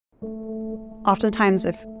Oftentimes,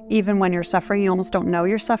 even when you're suffering, you almost don't know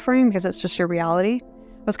you're suffering because it's just your reality.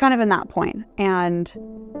 I was kind of in that point, and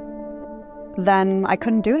then I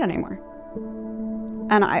couldn't do it anymore.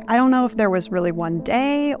 And I don't know if there was really one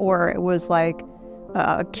day or it was like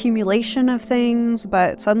accumulation of things,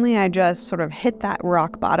 but suddenly I just sort of hit that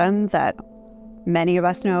rock bottom that many of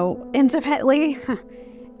us know intimately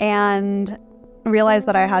and realized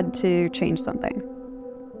that I had to change something.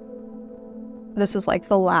 This is like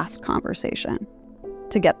the last conversation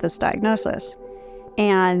to get this diagnosis.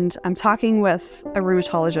 And I'm talking with a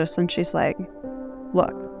rheumatologist and she's like,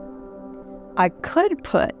 look, I could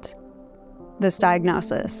put this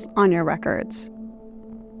diagnosis on your records,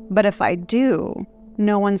 but if I do,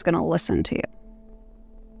 no one's going to listen to you.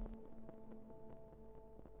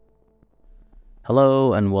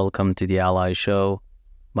 Hello and welcome to the Ally Show.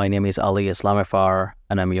 My name is Ali Islamifar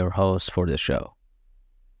and I'm your host for the show.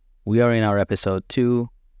 We are in our episode 2,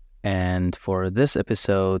 and for this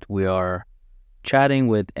episode, we are chatting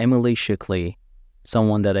with Emily Schickli,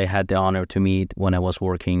 someone that I had the honor to meet when I was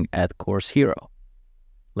working at Course Hero.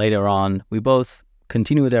 Later on, we both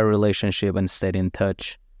continued our relationship and stayed in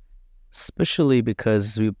touch, especially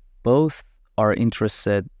because we both are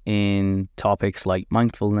interested in topics like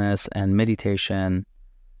mindfulness and meditation.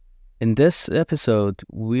 In this episode,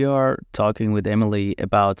 we are talking with Emily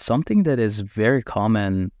about something that is very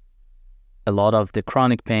common. A lot of the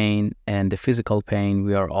chronic pain and the physical pain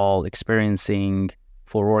we are all experiencing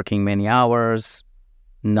for working many hours,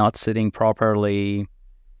 not sitting properly,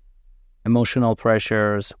 emotional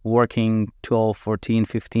pressures, working 12, 14,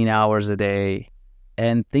 15 hours a day,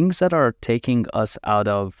 and things that are taking us out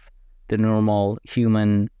of the normal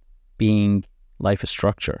human being life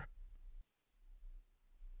structure.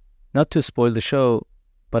 Not to spoil the show,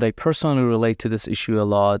 but I personally relate to this issue a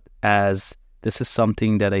lot, as this is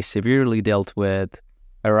something that I severely dealt with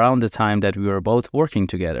around the time that we were both working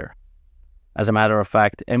together. As a matter of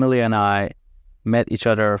fact, Emily and I met each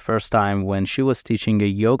other first time when she was teaching a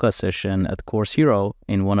yoga session at Course Hero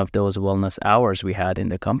in one of those wellness hours we had in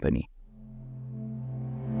the company.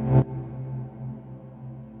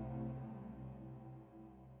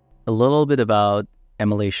 A little bit about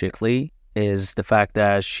Emily Schickli is the fact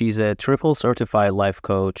that she's a triple certified life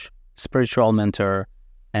coach, spiritual mentor,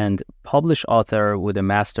 and published author with a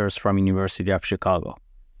master's from University of Chicago.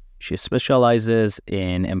 She specializes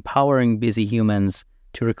in empowering busy humans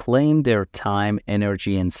to reclaim their time,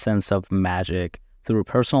 energy, and sense of magic through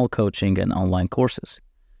personal coaching and online courses.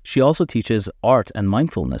 She also teaches art and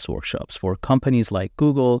mindfulness workshops for companies like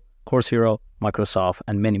Google, Course Hero, Microsoft,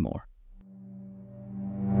 and many more.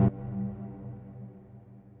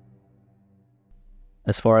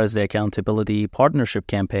 As far as the accountability partnership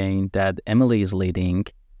campaign that Emily is leading,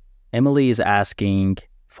 Emily is asking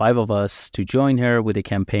 5 of us to join her with a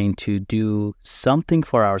campaign to do something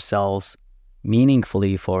for ourselves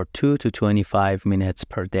meaningfully for 2 to 25 minutes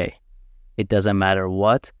per day. It doesn't matter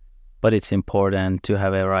what, but it's important to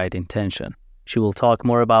have a right intention. She will talk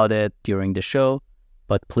more about it during the show,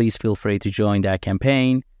 but please feel free to join that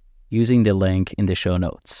campaign using the link in the show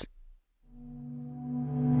notes.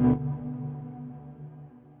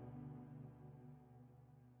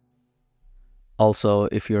 Also,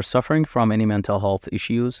 if you're suffering from any mental health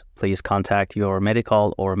issues, please contact your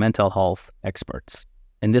medical or mental health experts.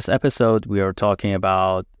 In this episode, we are talking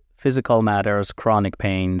about physical matters, chronic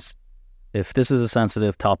pains. If this is a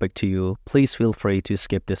sensitive topic to you, please feel free to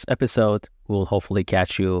skip this episode. We'll hopefully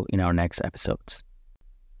catch you in our next episodes.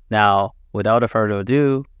 Now, without further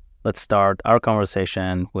ado, let's start our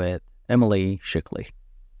conversation with Emily Schickli.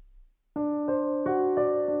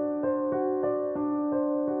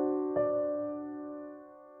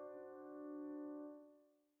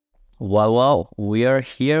 Well, we are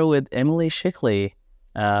here with Emily Schickli.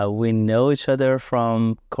 We know each other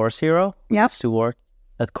from Course Hero. Yep. Used to work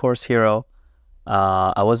at Course Hero.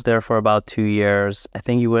 I was there for about 2 years. I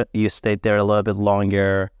think you stayed there a little bit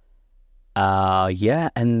longer.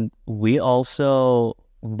 And we also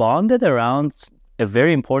bonded around a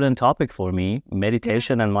very important topic for me,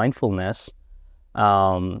 meditation and mindfulness.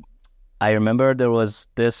 I remember there was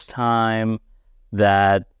this time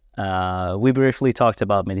that we briefly talked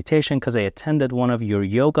about meditation because I attended one of your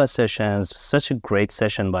yoga sessions. Such a great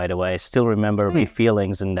session, by the way. I still remember my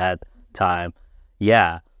feelings in that time.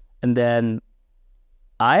 Yeah. And then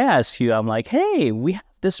I asked you, I'm like, hey, we have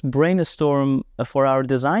this brainstorm for our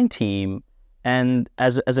design team. And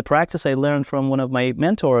as a practice, I learned from one of my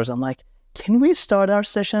mentors, I'm like, can we start our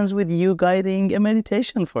sessions with you guiding a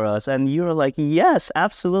meditation for us? And you were like, yes,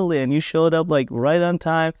 absolutely. And you showed up like right on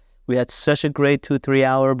time. We had such a great 2-3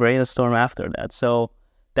 hour brainstorm after that. So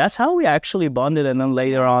that's how we actually bonded. And then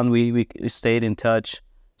later on, we stayed in touch.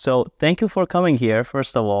 So thank you for coming here,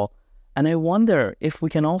 first of all. And I wonder if we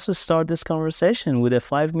can also start this conversation with a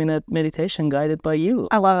 5-minute meditation guided by you.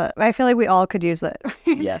 I love it. I feel like we all could use it.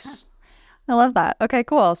 Yes. I love that. Okay,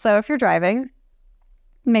 cool. So if you're driving,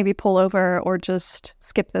 maybe pull over or just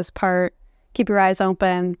skip this part. Keep your eyes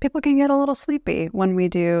open. People can get a little sleepy when we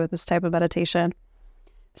do this type of meditation.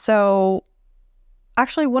 So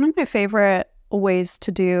actually, one of my favorite ways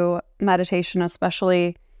to do meditation,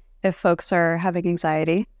 especially if folks are having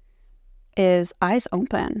anxiety, is eyes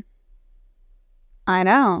open. I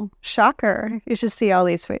know. Shocker. You should see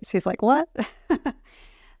Ali's face. He's like, what?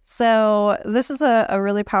 So this is a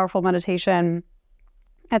really powerful meditation.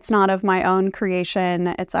 It's not of my own creation.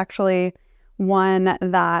 It's actually one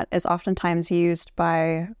that is oftentimes used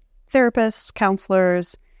by therapists,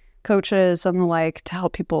 counselors, coaches, and the like to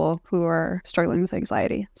help people who are struggling with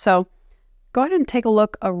anxiety. So go ahead and take a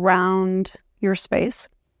look around your space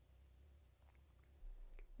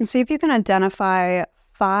and see if you can identify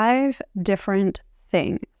 5 different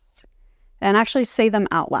things and actually say them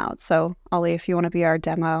out loud. So Ali, if you want to be our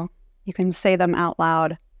demo, you can say them out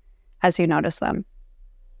loud as you notice them.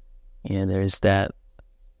 Yeah, there's that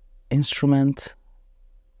instrument.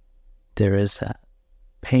 There is that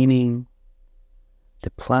painting, the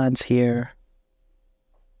plants here,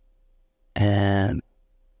 and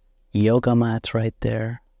yoga mat right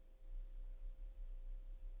there.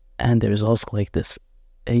 And there's also like this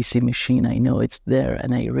AC machine. I know it's there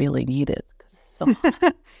and I really need it because it's so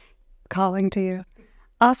hot. Calling to you.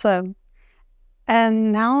 Awesome.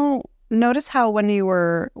 And now notice how when you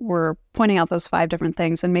were pointing out those 5 different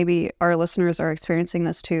things, and maybe our listeners are experiencing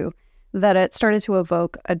this too, that it started to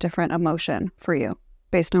evoke a different emotion for you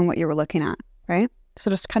based on what you were looking at, right?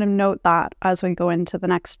 So just kind of note that as we go into the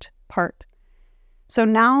next part. So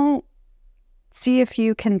now see if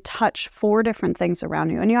you can touch 4 different things around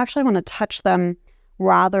you, and you actually want to touch them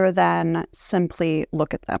rather than simply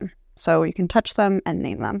look at them. So you can touch them and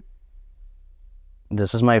name them.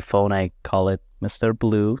 This is my phone. I call it Mr.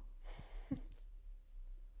 Blue.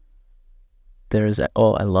 There's I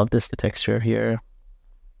love this texture here.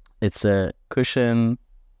 It's a cushion,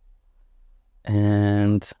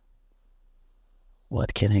 and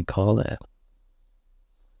what can I call it?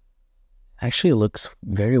 Actually, it looks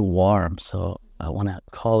very warm, so I want to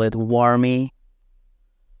call it Warmy.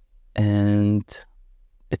 And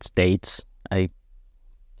it's dates.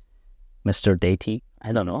 Mr. Datey.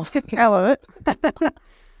 I don't know. I love it.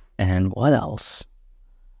 And what else?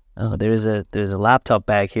 Oh, there's a laptop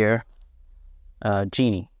bag here.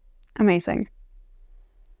 Genie. Amazing.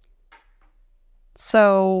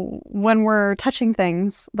 So when we're touching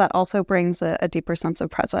things, that also brings a deeper sense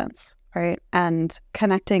of presence, right? And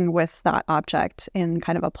connecting with that object in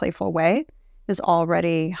kind of a playful way is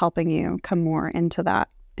already helping you come more into that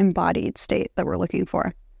embodied state that we're looking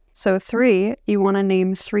for. So 3, you want to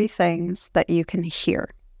name 3 things that you can hear.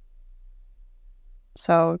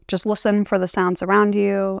 So just listen for the sounds around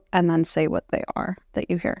you and then say what they are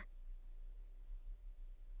that you hear.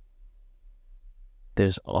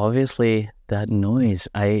 There's obviously that noise.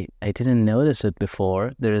 I didn't notice it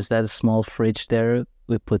before. There's that small fridge there.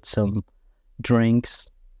 We put some drinks,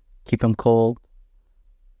 keep them cold.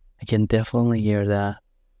 I can definitely hear that.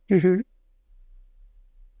 Mm-hmm.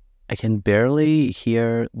 I can barely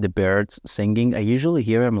hear the birds singing. I usually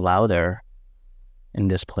hear them louder in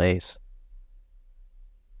this place.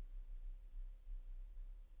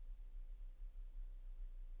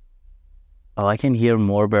 Oh, I can hear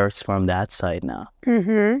more birds from that side now.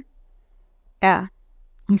 Mm-hmm. Yeah.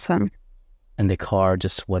 Awesome. And the car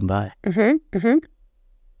just went by. Mm-hmm. Mm-hmm.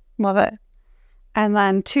 Love it. And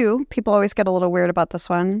then 2, people always get a little weird about this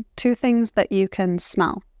one. 2 things that you can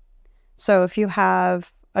smell. So if you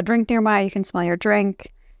have a drink nearby, you can smell your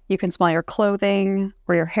drink. You can smell your clothing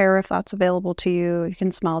or your hair if that's available to you. You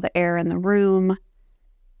can smell the air in the room.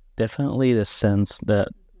 Definitely the sense that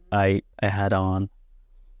I had on.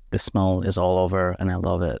 The smell is all over and I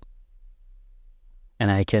love it.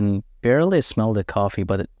 And I can barely smell the coffee,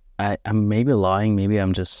 but I'm maybe lying. Maybe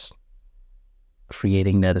I'm just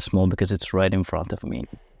creating that smell because it's right in front of me.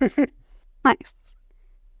 Nice.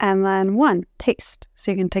 And then 1, taste.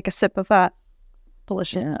 So you can take a sip of that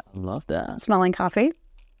delicious, yeah, I love that. Smelling coffee.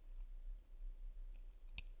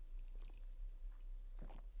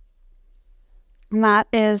 And that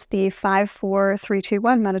is the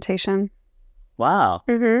 5-4-3-2-1 meditation. Wow.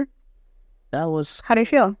 Mm-hmm. That was... How do you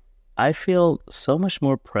feel? I feel so much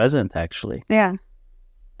more present, actually. Yeah.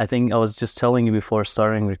 I think I was just telling you before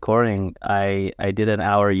starting recording, I did an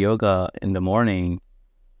hour yoga in the morning,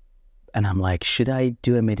 and I'm like, should I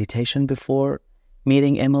do a meditation before?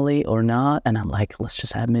 meeting Emily or not? And I'm like, let's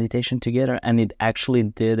just have meditation together. And it actually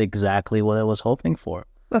did exactly what I was hoping for.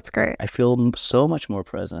 That's great. I feel so much more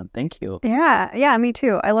present. Thank you. Yeah, me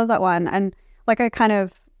too. I love that one. And like I kind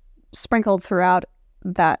of sprinkled throughout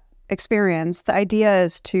that experience, the idea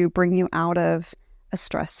is to bring you out of a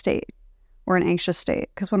stress state or an anxious state.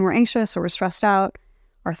 Because when we're anxious or we're stressed out,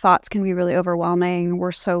 our thoughts can be really overwhelming.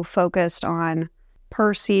 We're so focused on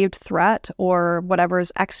perceived threat or whatever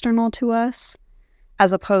is external to us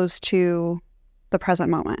as opposed to the present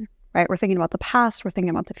moment, right? We're thinking about the past, we're thinking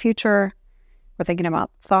about the future, we're thinking about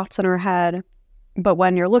thoughts in our head. But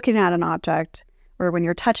when you're looking at an object or when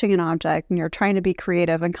you're touching an object and you're trying to be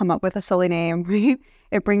creative and come up with a silly name, right?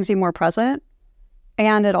 It brings you more present.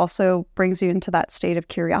 And it also brings you into that state of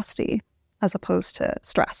curiosity as opposed to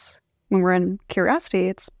stress. When we're in curiosity,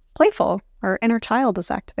 it's playful. Our inner child is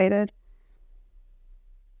activated.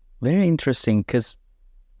 Very interesting, because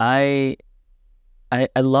I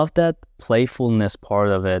love that playfulness part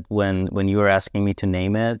of it when you were asking me to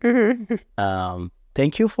name it.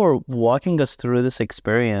 Thank you for walking us through this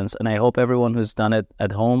experience, and I hope everyone who's done it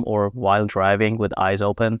at home or while driving with eyes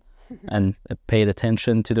open and paid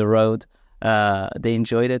attention to the road, they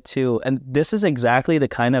enjoyed it too. And this is exactly the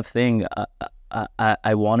kind of thing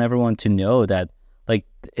I want everyone to know, that like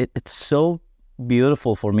it's so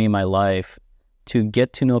beautiful for me in my life to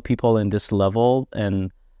get to know people in this level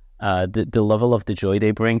and the level of the joy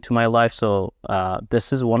they bring to my life. So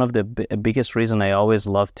this is one of the biggest reason I always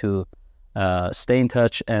love to stay in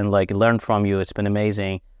touch and like learn from you. It's been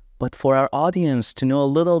amazing. But for our audience to know a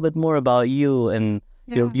little bit more about you and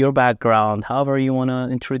your background, however you want to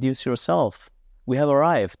introduce yourself, we have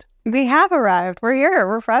arrived. We have arrived. We're here.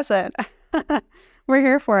 We're present. We're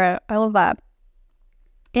here for it. I love that.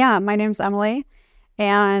 Yeah, my name's Emily,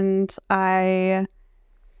 and I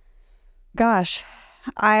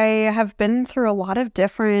have been through a lot of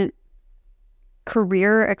different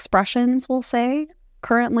career expressions, we'll say,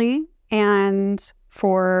 currently, and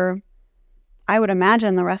for, I would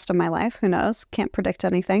imagine, the rest of my life. Who knows? Can't predict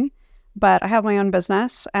anything. But I have my own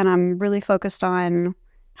business, and I'm really focused on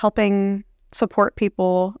helping support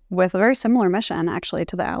people with a very similar mission, actually,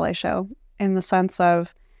 to the Ally Show, in the sense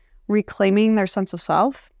of reclaiming their sense of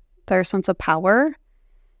self, their sense of power,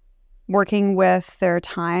 working with their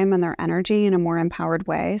time and their energy in a more empowered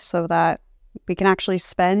way so that we can actually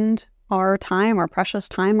spend our time, our precious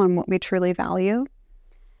time, on what we truly value,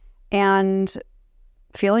 and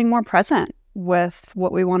feeling more present with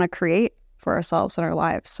what we want to create for ourselves and our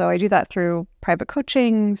lives. So I do that through private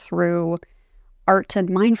coaching, through art and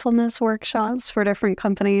mindfulness workshops for different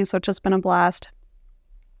companies, which has been a blast.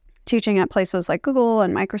 Teaching at places like Google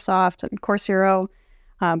and Microsoft and Course Hero,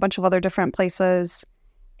 a bunch of other different places,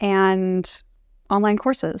 and online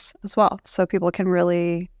courses as well. So people can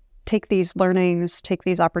really take these learnings, take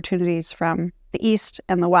these opportunities from the East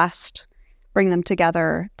and the West, bring them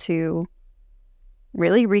together to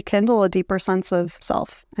really rekindle a deeper sense of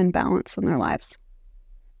self and balance in their lives.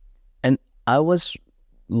 And I was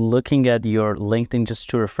looking at your LinkedIn just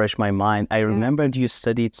to refresh my mind. I remembered you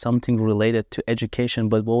studied something related to education,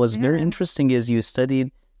 but what was very interesting is you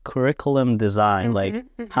studied curriculum design.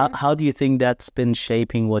 How do you think that's been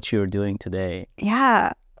shaping what you're doing today?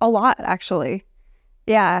 Yeah, a lot, actually.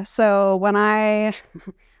 Yeah, so when I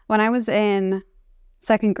was in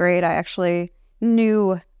second grade, I actually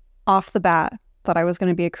knew off the bat that I was going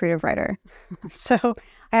to be a creative writer. So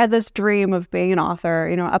I had this dream of being an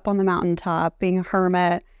author, up on the mountaintop, being a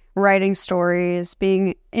hermit, writing stories,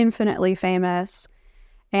 being infinitely famous.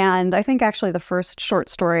 And I think actually the first short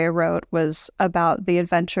story I wrote was about the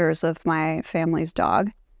adventures of my family's dog.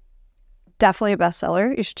 Definitely a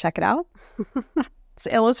bestseller. You should check it out. It's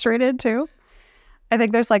illustrated too. I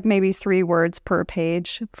think there's like maybe 3 words per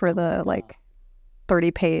page for the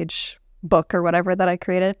 30-page book or whatever that I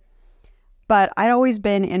created. But I'd always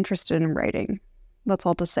been interested in writing. That's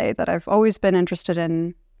all to say that I've always been interested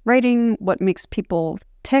in writing, what makes people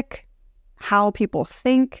tick, how people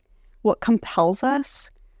think, what compels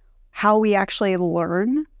us, how we actually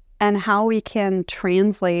learn, and how we can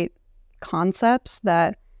translate concepts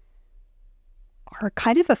that are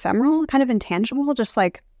kind of ephemeral, kind of intangible, just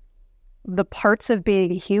like the parts of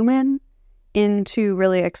being human, into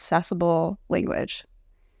really accessible language.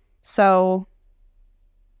 So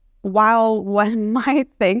while one might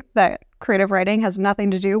think that creative writing has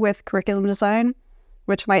nothing to do with curriculum design,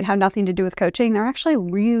 which might have nothing to do with coaching, they're actually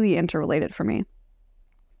really interrelated for me.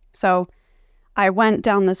 So I went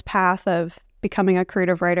down this path of becoming a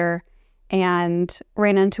creative writer and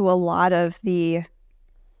ran into a lot of the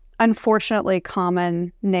unfortunately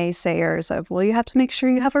common naysayers of, well, you have to make sure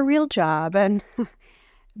you have a real job, and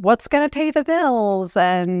what's going to pay the bills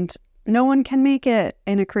and no one can make it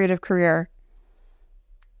in a creative career,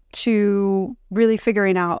 to really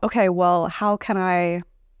figuring out, okay, well, how can I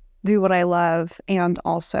do what I love and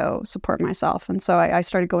also support myself? And so I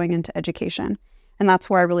started going into education. And that's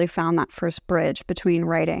where I really found that first bridge between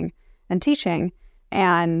writing and teaching.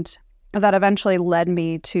 And that eventually led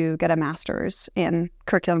me to get a master's in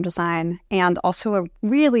curriculum design and also a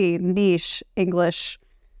really niche English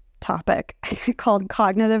topic called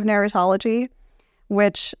cognitive narratology,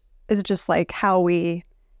 which is just like how we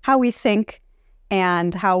think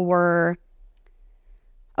and how we're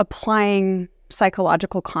applying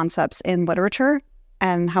psychological concepts in literature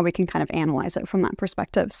and how we can kind of analyze it from that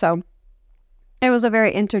perspective. So it was a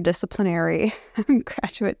very interdisciplinary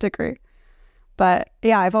graduate degree. But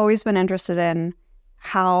yeah, I've always been interested in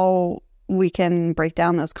how we can break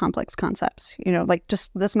down those complex concepts, like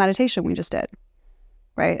just this meditation we just did,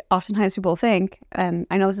 right? Oftentimes people think, and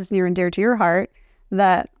I know this is near and dear to your heart,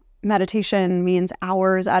 that meditation means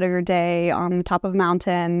hours out of your day on the top of a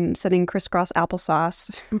mountain, sitting crisscross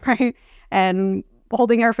applesauce, right? And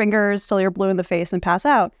holding your fingers till you're blue in the face and pass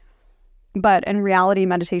out. But in reality,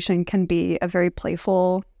 meditation can be a very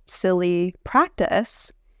playful, silly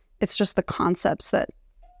practice. It's just the concepts that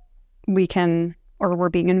we can, or we're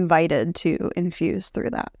being invited to infuse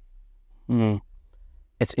through that.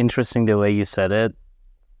 It's interesting the way you said it.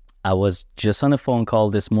 I was just on a phone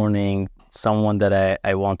call this morning, someone that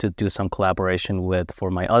I want to do some collaboration with for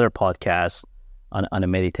my other podcast, on a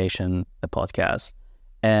meditation podcast.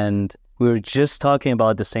 And we were just talking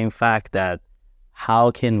about the same fact that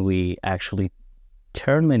how can we actually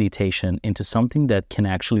turn meditation into something that can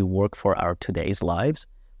actually work for our today's lives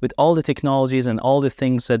with all the technologies and all the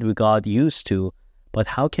things that we got used to, but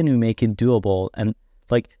how can we make it doable and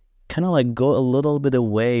kind of go a little bit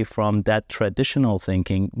away from that traditional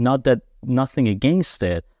thinking, not that nothing against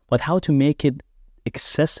it, but how to make it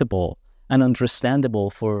accessible and understandable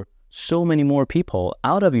for so many more people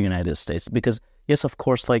out of the United States. Because yes, of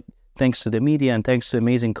course, thanks to the media and thanks to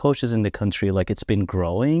amazing coaches in the country, it's been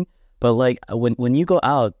growing. But when you go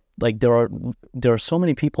out, there are so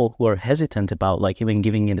many people who are hesitant about even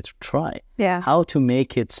giving it a try. Yeah. How to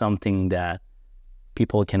make it something that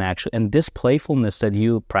people can actually, and this playfulness that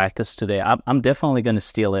you practice today, I'm definitely going to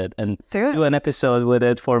steal it and do an episode with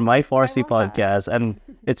it for my Farsi podcast. And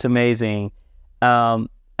it's amazing. I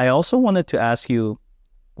also wanted to ask you,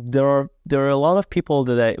 there are a lot of people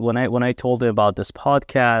that when I told them about this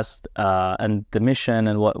podcast and the mission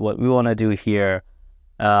and what we want to do here,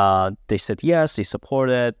 they said yes, they support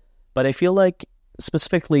it. But I feel like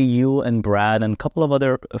specifically you and Brad and a couple of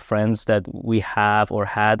other friends that we have or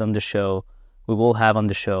had on the show, we will have on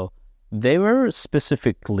the show, they were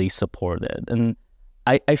specifically supported. And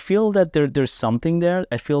I feel that there's something there.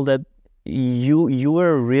 I feel that you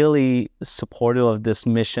were really supportive of this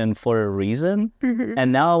mission for a reason. Mm-hmm.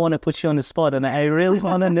 And now I want to put you on the spot, and I really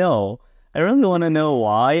want to know. I really want to know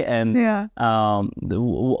why and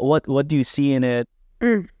what do you see in it?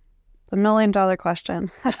 The $1 million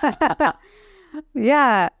question.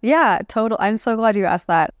 Yeah, total. I'm so glad you asked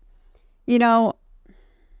that.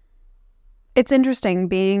 It's interesting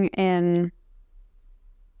being in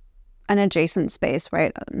an adjacent space,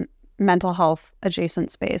 right? Mental health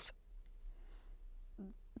adjacent space.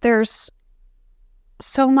 There's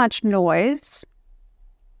so much noise,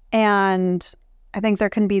 and I think there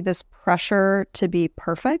can be this pressure to be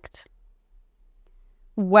perfect.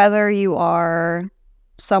 Whether you are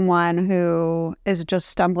someone who is just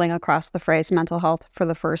stumbling across the phrase mental health for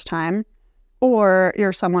the first time, or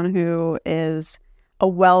you're someone who is a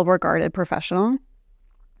well-regarded professional,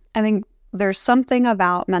 I think there's something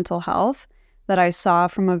about mental health that I saw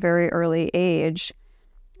from a very early age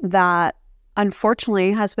that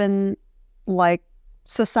unfortunately has been like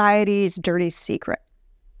society's dirty secret,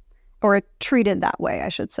 or treated that way, I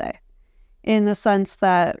should say, in the sense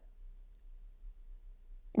that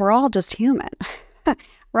we're all just human.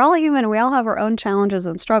 We're all human. We all have our own challenges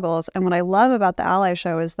and struggles. And what I love about the Ally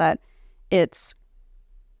Show is that it's,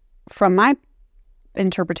 from my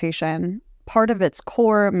interpretation, part of its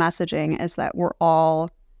core messaging is that we're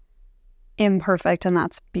all imperfect, and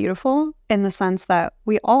that's beautiful in the sense that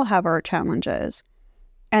we all have our challenges.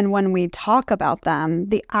 And when we talk about them,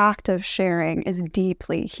 the act of sharing is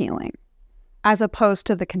deeply healing, as opposed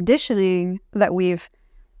to the conditioning that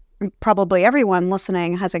probably everyone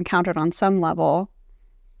listening has encountered on some level,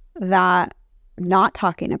 that not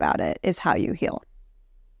talking about it is how you heal.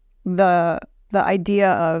 The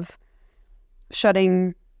idea of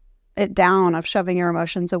shutting it down, of shoving your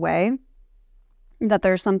emotions away, that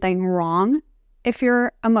there's something wrong if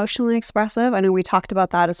you're emotionally expressive. I know we talked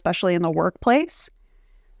about that, especially in the workplace,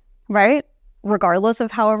 right? Regardless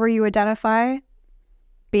of however you identify,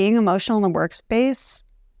 being emotional in the workspace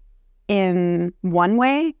in one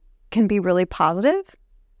way can be really positive,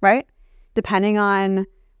 right? Depending on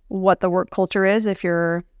what the work culture is, if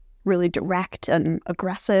you're really direct and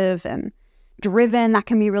aggressive and driven, that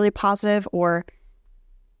can be really positive. Or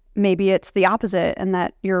maybe it's the opposite, and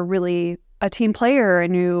that you're really a team player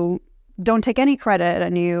and you don't take any credit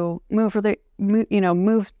and you move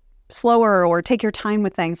slower or take your time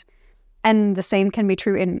with things. And the same can be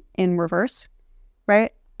true in reverse,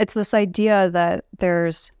 right? It's this idea that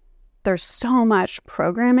there's so much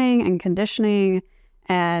programming and conditioning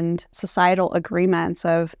and societal agreements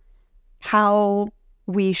of how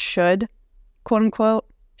we should, quote unquote,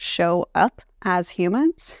 show up as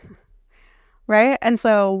humans, right? And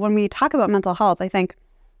so when we talk about mental health, I think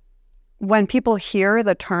when people hear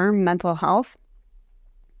the term mental health,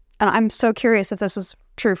 and I'm so curious if this is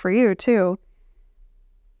true for you too,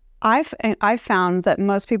 I've found that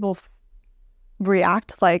most people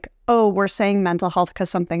react like, oh, we're saying mental health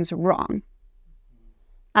because something's wrong,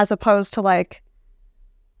 as opposed to like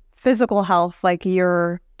physical health, like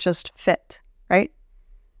you're just fit, right?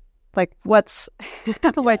 Like what's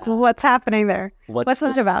like what's happening there? What's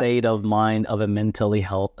that the about? state of mind of a mentally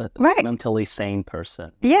sane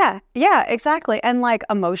person? Yeah, exactly. And like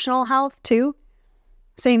emotional health too,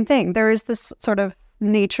 same thing. There is this sort of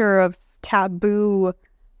nature of taboo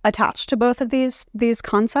attached to both of these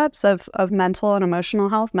concepts of mental emotional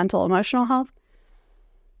health.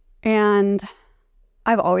 And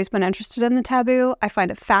I've always been interested in the taboo. I find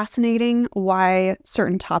it fascinating why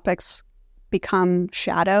certain topics become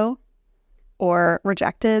shadow or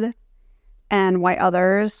rejected, and why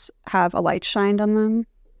others have a light shined on them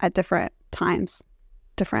at different times,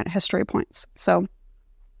 different history points. So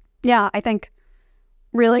yeah, I think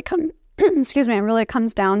really it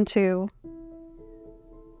comes down to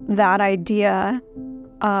that idea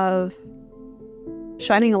of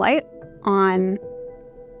shining a light on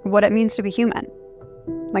what it means to be human.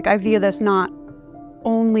 Like, I view this not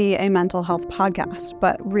only a mental health podcast,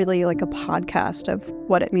 but really like a podcast of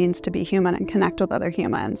what it means to be human and connect with other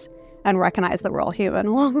humans and recognize that we're all human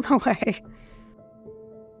along the way.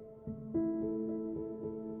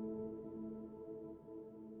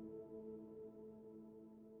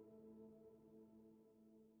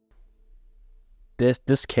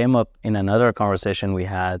 This came up in another conversation we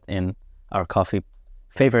had in our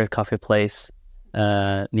favorite coffee place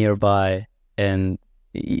nearby, and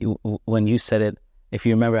when you said it, if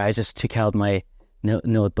you remember, I just took out my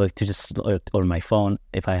notebook to or my phone,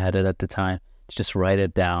 if I had it at the time, to just write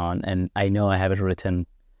it down, and I know I have it written.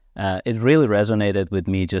 It really resonated with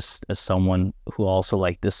me, just as someone who also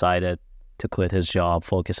like decided to quit his job,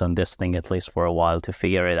 focus on this thing at least for a while to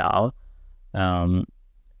figure it out.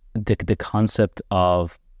 The concept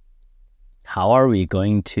of how are we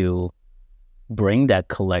going to bring that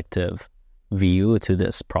collective view to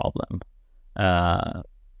this problem?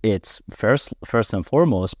 It's first and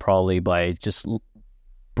foremost probably by just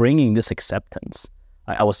bringing this acceptance.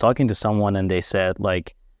 I was talking to someone and they said,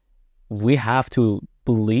 like, we have to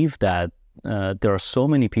believe that there are so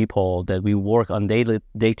many people that we work on day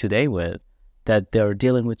to day with, that they're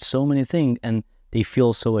dealing with so many things, and they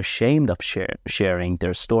feel so ashamed of sharing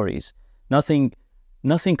their stories. Nothing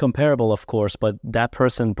comparable, of course, but that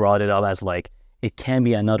person brought it up as like, it can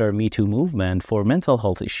be another Me Too movement for mental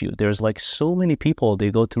health issues. There's like so many people, they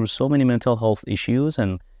go through so many mental health issues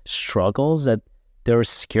and struggles that they're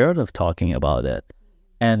scared of talking about it.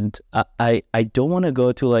 And I don't want to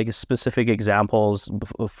go to like specific examples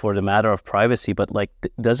for the matter of privacy, but like,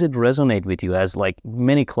 does it resonate with you as like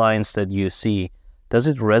many clients that you see? Does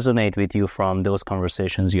it resonate with you from those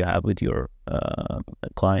conversations you have with your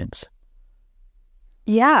clients?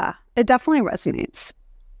 Yeah, it definitely resonates.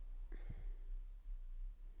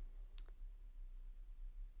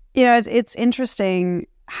 You know, it's interesting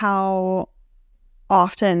how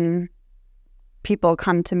often people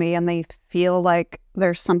come to me and they feel like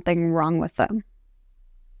there's something wrong with them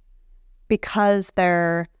because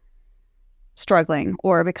they're struggling,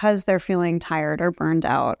 or because they're feeling tired or burned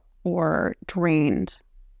out or drained.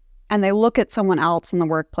 And they look at someone else in the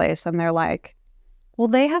workplace and they're like, well,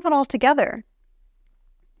 they have it all together.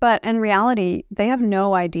 But in reality, they have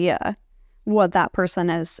no idea what that person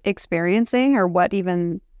is experiencing, or what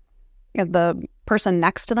even the person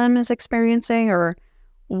next to them is experiencing, or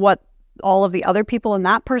what all of the other people in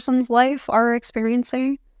that person's life are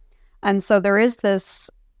experiencing. And so there is this,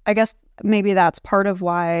 I guess maybe that's part of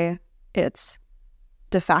why it's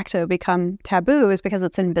de facto become taboo, is because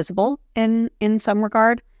it's invisible in some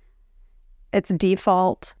regard. It's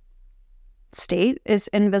default state is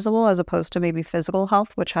invisible as opposed to maybe physical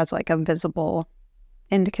health, which has like a visible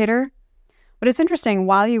indicator. But it's interesting,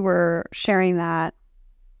 while you were sharing that,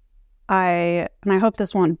 and I hope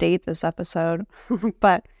this won't date this episode,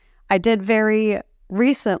 but I did very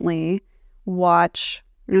recently watch,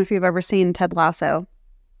 I don't know if you've ever seen Ted Lasso.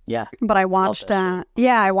 Yeah. But I watched,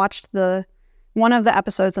 I watched one of the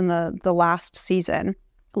episodes in the last season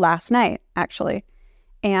last night, actually.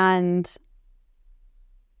 And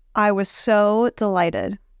I was so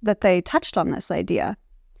delighted that they touched on this idea.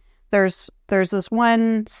 There's this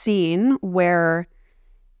one scene where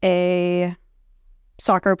a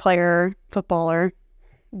soccer player, footballer,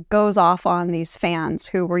 goes off on these fans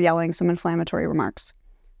who were yelling some inflammatory remarks,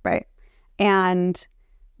 right? And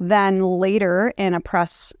then later in a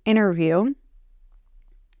press interview,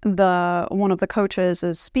 one of the coaches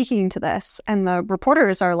is speaking to this, and the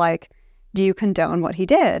reporters are like, "Do you condone what he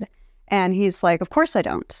did?" And he's like, "Of course I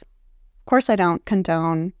don't. Of course I don't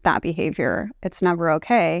condone that behavior. It's never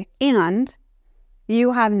okay. And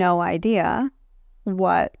you have no idea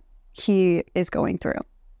what he is going through."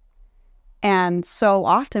 And so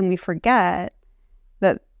often we forget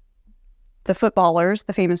that the footballers,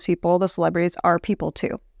 the famous people, the celebrities are people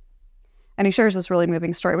too. And he shares this really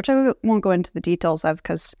moving story, which I won't go into the details of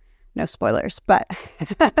because no spoilers. But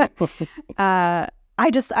I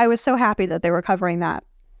was so happy that they were covering that.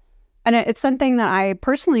 And it's something that I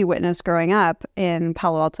personally witnessed growing up in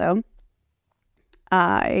Palo Alto.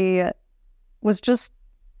 I was just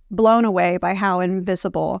blown away by how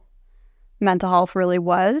invisible mental health really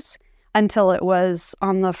was until it was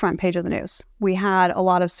on the front page of the news. We had a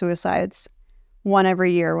lot of suicides, one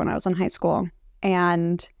every year when I was in high school.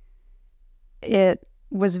 And it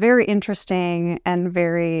was very interesting and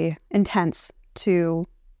very intense to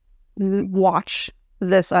watch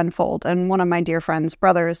this unfold. And one of my dear friends'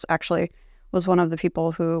 brothers actually was one of the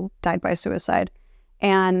people who died by suicide.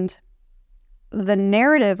 And the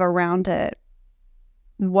narrative around it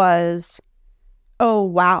was, oh,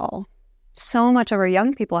 wow, so much of our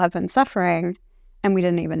young people have been suffering and we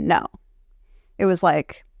didn't even know. It was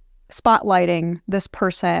like spotlighting this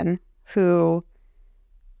person who,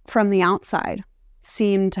 from the outside,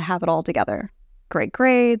 seemed to have it all together. Great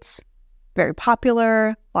grades, very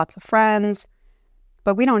popular, lots of friends,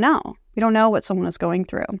 but we don't know. We don't know what someone is going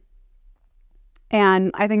through.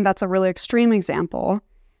 And I think that's a really extreme example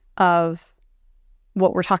of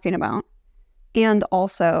what we're talking about. And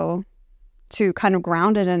also to kind of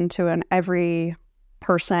ground it into an every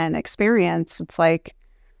person experience. It's like,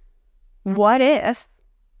 what if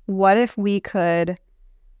we could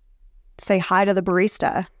say hi to the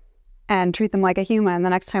barista and treat them like a human the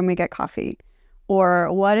next time we get coffee?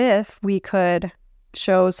 Or what if we could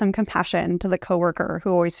show some compassion to the coworker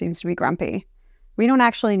who always seems to be grumpy? We don't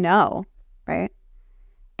actually know, right?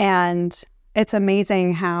 And it's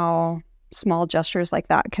amazing how small gestures like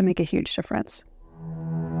that can make a huge difference.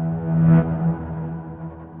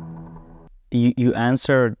 You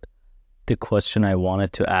answered the question I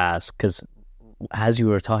wanted to ask, because as you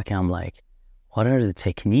were talking, I'm like, what are the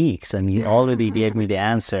techniques? And you already gave me the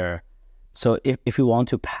answer. So if you want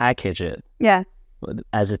to package it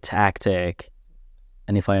as a tactic,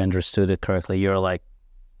 and if I understood it correctly, you're like,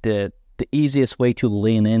 the easiest way to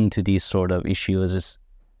lean into these sort of issues is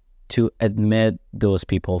to admit those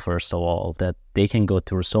people, first of all, that they can go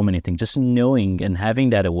through so many things, just knowing and having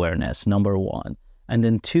that awareness, number one. And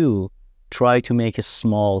then two, try to make a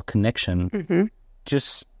small connection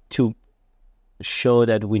just to show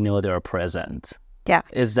that we know they're present. Yeah.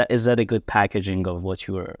 Is that a good packaging of what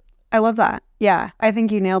you were? I love that. Yeah, I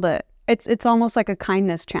think you nailed it. It's almost like a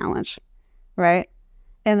kindness challenge, right?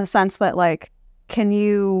 In the sense that, like, can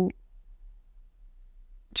you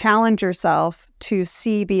challenge yourself to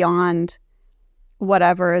see beyond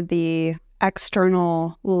whatever the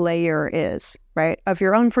external layer is, right? Of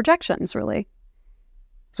your own projections, really.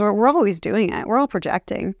 So we're always doing it. We're all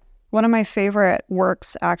projecting. One of my favorite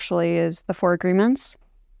works actually is The Four Agreements.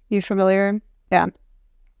 You familiar? Yeah.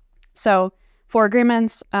 So Four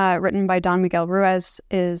Agreements, written by Don Miguel Ruiz,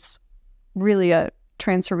 is really a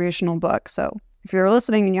transformational book. So if you're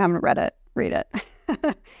listening and you haven't read it, read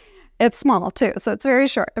it. It's small too, so it's very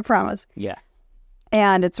short, I promise. Yeah.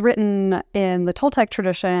 And it's written in the Toltec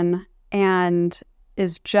tradition and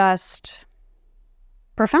is just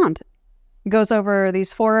profound. It goes over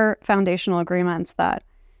these 4 foundational agreements that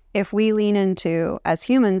if we lean into as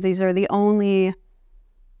humans, these are the only,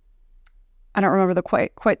 I don't remember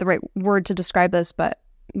quite the right word to describe this, but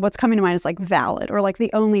what's coming to mind is like valid, or like the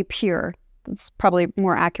only pure, that's probably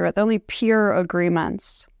more accurate, the only pure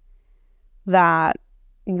agreements that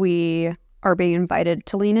we are being invited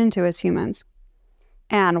to lean into as humans.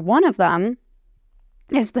 And one of them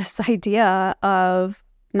is this idea of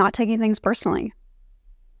not taking things personally.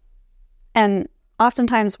 And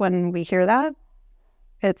oftentimes when we hear that,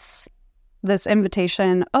 it's this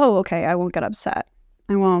invitation, oh, okay, I won't get upset.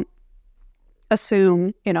 I won't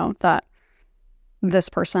assume, that this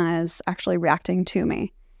person is actually reacting to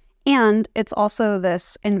me. And it's also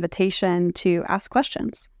this invitation to ask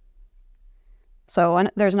questions. So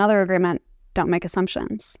there's another agreement, don't make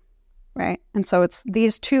assumptions, right? And so it's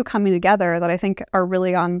these two coming together that I think are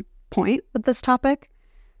really on point with this topic.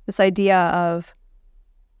 This idea of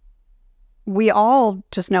we all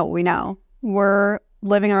just know what we know. We're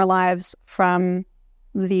living our lives from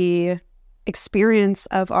the experience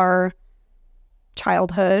of our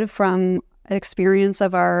childhood, from experience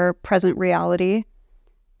of our present reality.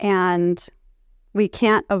 And we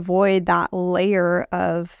can't avoid that layer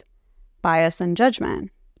of bias and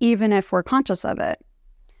judgment, even if we're conscious of it.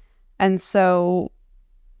 And so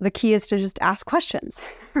the key is to just ask questions,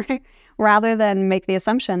 right? Rather than make the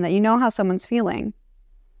assumption that you know how someone's feeling.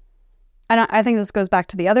 And I think this goes back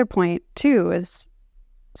to the other point too, is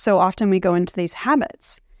so often we go into these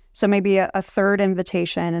habits. So maybe a third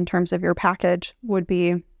invitation in terms of your package would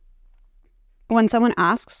be when someone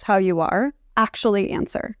asks how you are, actually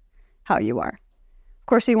answer how you are. Of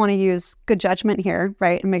course, you want to use good judgment here,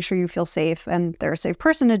 right? And make sure you feel safe and they're a safe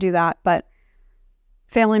person to do that. But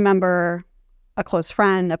family member, a close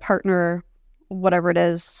friend, a partner, whatever it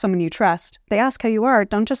is, someone you trust, they ask how you are,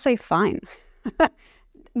 don't just say fine.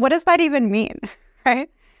 What does that even mean, right?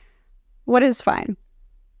 What is fine?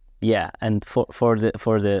 Yeah, and for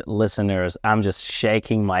the listeners, I'm just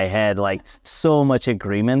shaking my head, like so much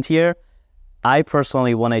agreement here. I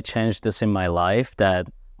personally want to change this in my life, that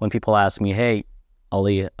when people ask me, hey,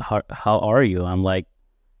 Ali, how are you? I'm like,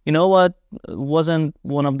 you know what? It wasn't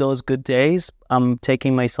one of those good days. I'm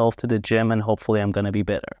taking myself to the gym and hopefully I'm going to be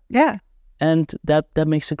better. Yeah. And that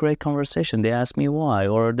makes a great conversation. They ask me why,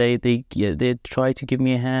 or they try to give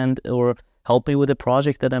me a hand or help me with a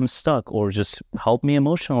project that I'm stuck, or just help me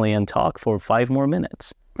emotionally and talk for 5 more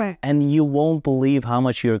minutes. Right. And you won't believe how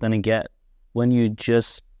much you're going to get when you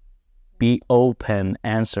just be open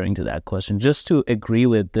answering to that question. Just to agree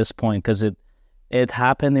with this point, because it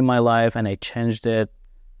happened in my life and I changed it.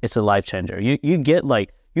 It's a life changer. You get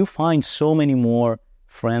you find so many more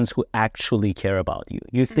friends who actually care about you.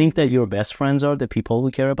 You think that your best friends are the people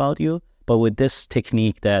who care about you, but with this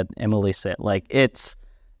technique that Emily said,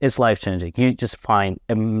 it's life-changing. You just find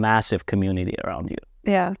a massive community around you.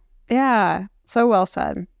 Yeah. Yeah. So well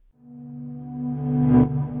said.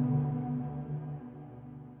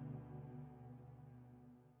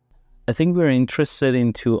 I think we're interested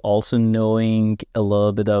into also knowing a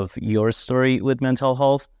little bit of your story with mental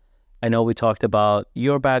health. I know we talked about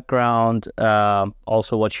your background,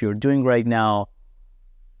 also what you're doing right now.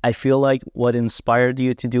 I feel like what inspired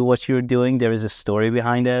you to do what you're doing, there is a story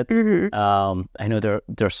behind it. Mm-hmm. I know there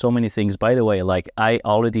are so many things. By the way, I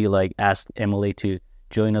already asked Emily to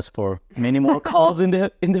join us for many more calls in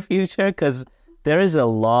the future, because there is a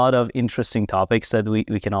lot of interesting topics that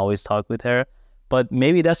we can always talk with her. But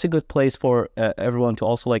maybe that's a good place for everyone to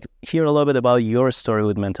also hear a little bit about your story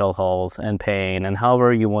with mental health and pain, and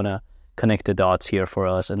however you want to connect the dots here for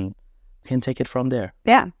us, and we can take it from there.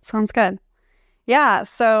 Yeah, sounds good. Yeah,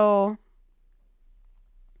 so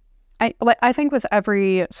I think with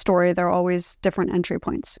every story, there are always different entry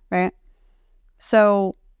points, right?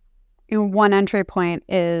 So one entry point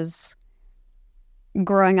is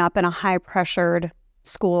growing up in a high-pressured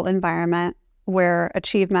school environment where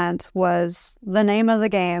achievement was the name of the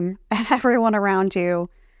game and everyone around you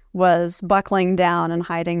was buckling down and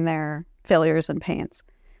hiding their failures and pains.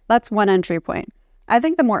 That's one entry point. I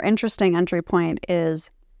think the more interesting entry point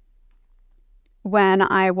is when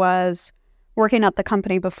I was working at the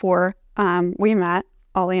company before we met,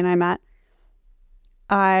 Ollie and I met.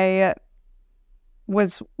 I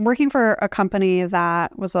was working for a company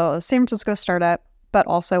that was a San Francisco startup, but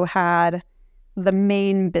also had the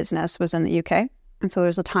main business was in the UK. And so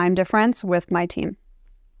there's a time difference with my team.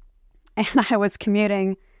 And I was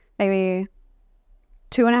commuting maybe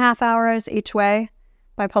 2.5 hours each way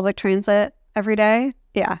by public transit every day.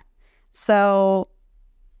 Yeah. So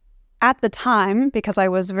at the time, because I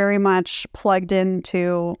was very much plugged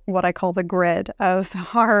into what I call the grid of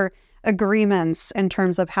our agreements in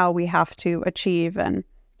terms of how we have to achieve and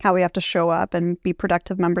how we have to show up and be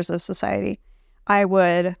productive members of society, I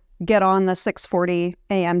would get on the 6:40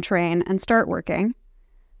 a.m. train and start working.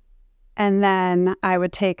 And then I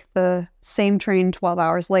would take the same train 12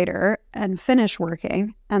 hours later and finish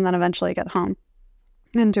working, and then eventually get home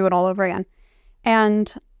and do it all over again.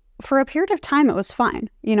 And for a period of time, it was fine.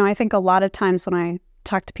 I think a lot of times when I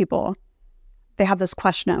talk to people, they have this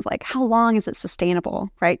question of like, how long is it sustainable,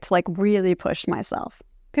 right? To like really push myself.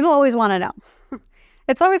 People always want to know.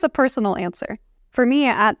 It's always a personal answer. For me,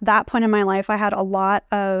 at that point in my life, I had a lot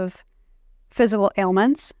of physical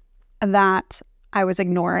ailments that I was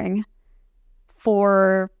ignoring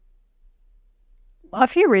for a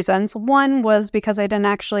few reasons. One was because I didn't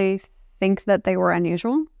actually think that they were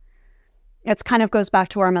unusual. It kind of goes back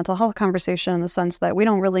to our mental health conversation in the sense that we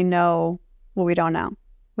don't really know what we don't know.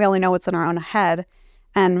 We only know what's in our own head.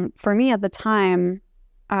 And for me at the time,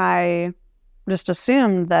 I just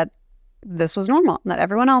assumed that this was normal, that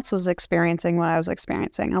everyone else was experiencing what I was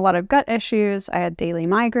experiencing. A lot of gut issues. I had daily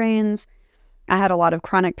migraines. I had a lot of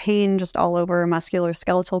chronic pain just all over,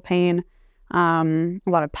 musculoskeletal pain, a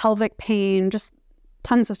lot of pelvic pain, just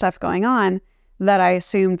tons of stuff going on that I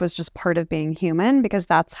assumed was just part of being human because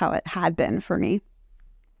that's how it had been for me.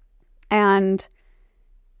 And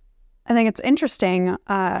I think it's interesting,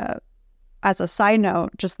 as a side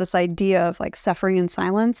note, just this idea of like suffering in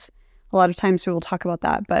silence. A lot of times we will talk about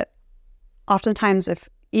that, but oftentimes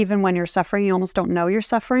even when you're suffering, you almost don't know you're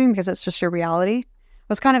suffering because it's just your reality. I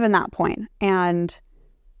was kind of in that point, and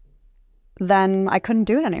then I couldn't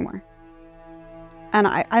do it anymore. And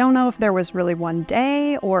I don't know if there was really one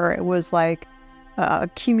day or it was like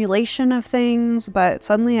accumulation of things, but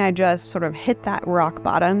suddenly I just sort of hit that rock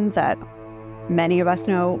bottom that many of us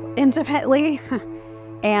know intimately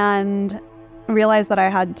and realized that I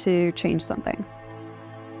had to change something.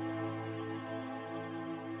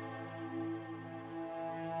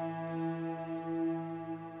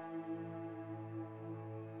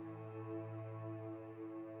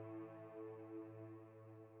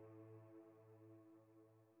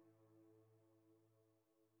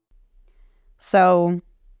 So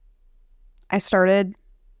I started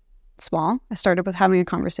small. I started with having a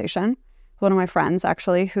conversation with one of my friends,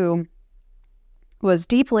 actually, who was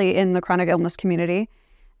deeply in the chronic illness community.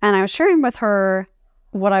 And I was sharing with her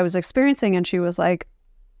what I was experiencing. And she was like,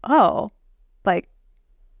 oh, like,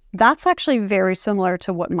 that's actually very similar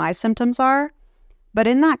to what my symptoms are. But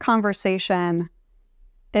in that conversation,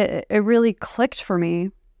 it really clicked for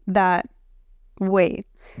me that, wait,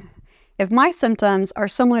 if my symptoms are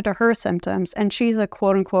similar to her symptoms and she's a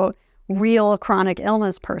quote unquote real chronic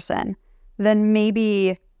illness person, then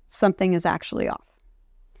maybe something is actually off.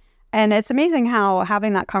 And it's amazing how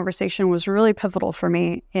having that conversation was really pivotal for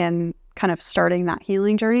me in kind of starting that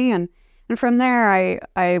healing journey. And from there,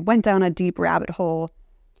 I went down a deep rabbit hole,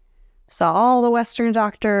 saw all the Western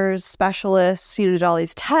doctors, specialists, did all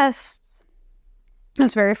these tests. I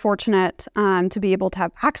was very fortunate to be able to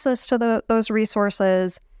have access to those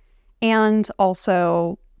resources. And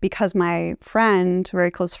also because my friend, very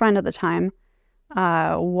close friend at the time,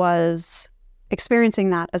 was experiencing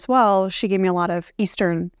that as well, she gave me a lot of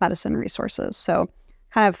Eastern medicine resources. So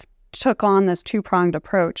kind of took on this two-pronged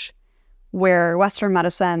approach where Western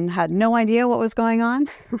medicine had no idea what was going on.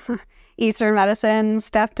 Eastern medicine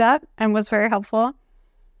stepped up and was very helpful.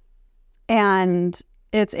 And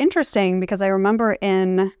it's interesting because I remember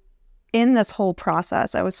in this whole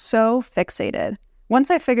process, I was so fixated. Once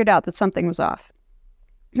I figured out that something was off,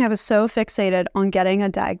 I was so fixated on getting a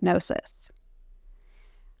diagnosis.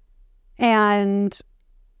 And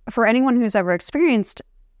for anyone who's ever experienced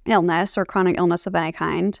illness or chronic illness of any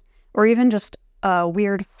kind, or even just a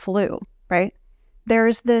weird flu, right?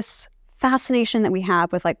 There's this fascination that we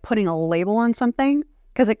have with like putting a label on something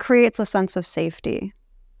because it creates a sense of safety.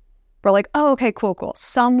 We're like, oh, okay, cool.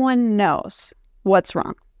 Someone knows what's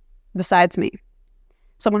wrong besides me.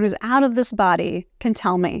 Someone who's out of this body can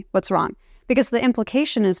tell me what's wrong, because the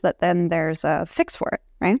implication is that then there's a fix for it,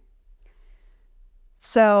 right?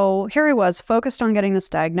 So here I was focused on getting this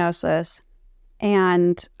diagnosis,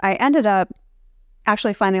 and I ended up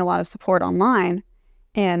actually finding a lot of support online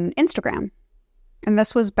in Instagram. And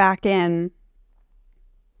this was back in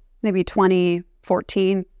maybe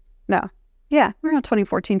 2014. Around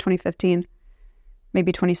 2014, 2015,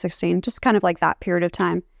 maybe 2016, just kind of like that period of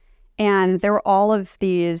time. And there were all of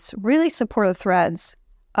these really supportive threads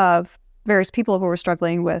of various people who were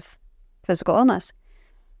struggling with physical illness.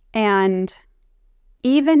 And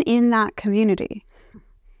even in that community,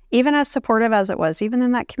 even as supportive as it was, even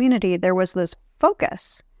in that community, there was this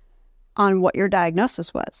focus on what your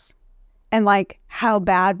diagnosis was and like, how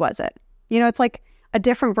bad was it? It's like a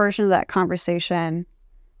different version of that conversation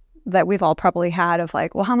that we've all probably had of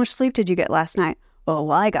like, well, how much sleep did you get last night? Oh,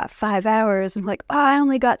 well, I got 5 hours. And I'm like, oh, I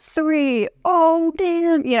only got 3. Oh,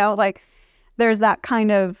 damn. Like there's that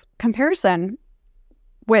kind of comparison,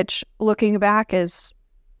 which looking back is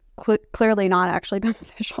clearly not actually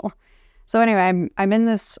beneficial. So anyway, I'm in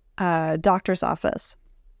this doctor's office,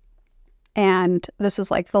 And this is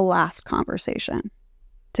like the last conversation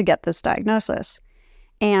to get this diagnosis.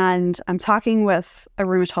 And I'm talking with a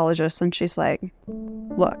rheumatologist, and she's like,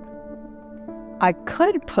 look, I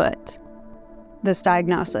could put this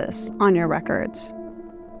diagnosis on your records,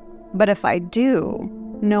 but if I do,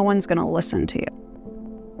 no one's going to listen to you.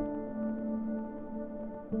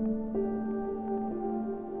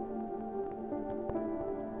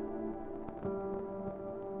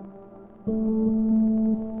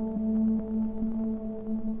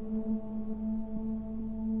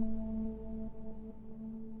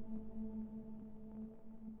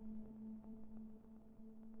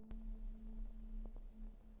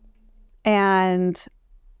 And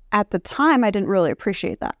at the time, I didn't really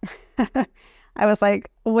appreciate that. I was like,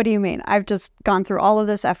 what do you mean? I've just gone through all of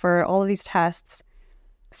this effort, all of these tests,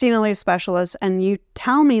 seen all these specialists, and you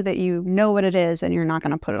tell me that you know what it is and you're not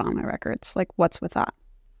going to put it on my records. Like, what's with that?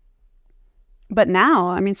 But now,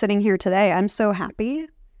 I mean, sitting here today, I'm so happy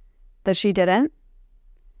that she didn't,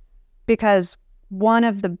 because one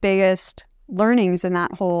of the biggest learnings in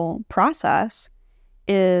that whole process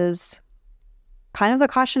is kind of the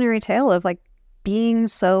cautionary tale of like being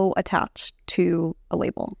so attached to a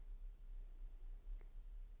label.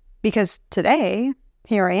 Because today,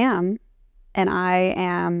 here I am, and I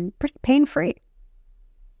am pretty pain-free.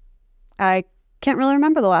 I can't really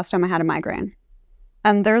remember the last time I had a migraine.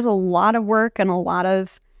 And there's a lot of work and a lot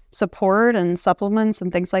of support and supplements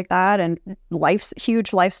and things like that, and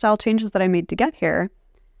huge lifestyle changes that I made to get here.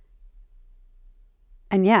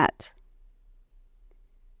 And yet,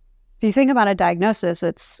 if you think about a diagnosis,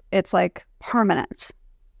 it's like permanent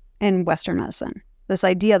in Western medicine. This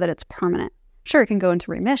idea that it's permanent. Sure, it can go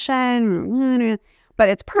into remission, but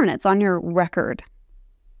it's permanent. It's on your record.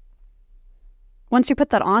 Once you put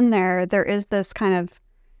that on there, there is this kind of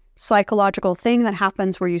psychological thing that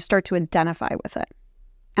happens where you start to identify with it.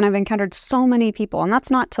 And I've encountered so many people, and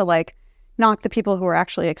that's not to like knock the people who are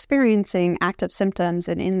actually experiencing active symptoms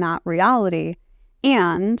and in that reality.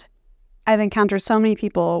 And I've encountered so many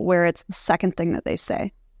people where it's the second thing that they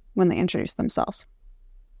say when they introduce themselves.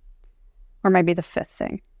 Or maybe the fifth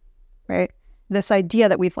thing, right? This idea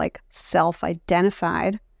that we've like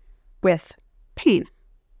self-identified with pain,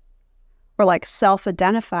 or like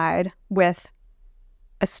self-identified with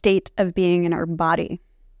a state of being in our body.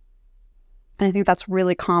 And I think that's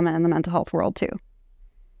really common in the mental health world too. You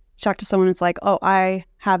talk to someone, it's like, oh, I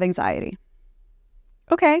have anxiety.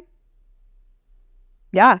 Okay.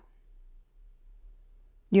 Yeah.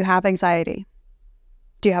 You have anxiety.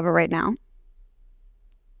 Do you have it right now?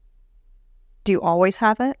 Do you always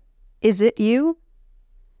have it? Is it you?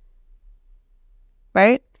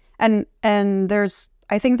 Right? And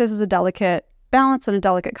I think this is a delicate balance and a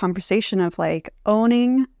delicate conversation of like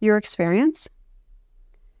owning your experience.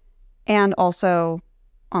 And also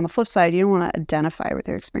on the flip side, you don't want to identify with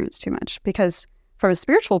your experience too much, because from a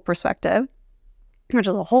spiritual perspective, which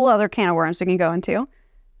is a whole other can of worms we can go into,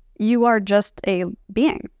 you are just a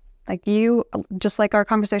being. Like you, just like our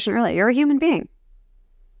conversation earlier, you're a human being.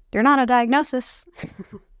 You're not a diagnosis,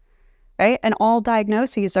 right? And all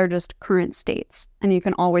diagnoses are just current states, and you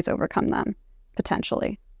can always overcome them,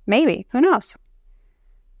 potentially. Maybe, who knows?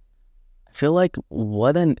 I feel like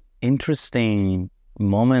what an interesting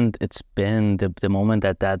moment it's been, the moment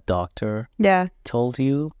that doctor told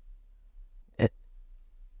you.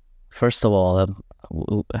 First of all,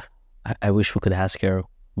 I wish we could ask her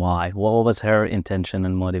why. What was her intention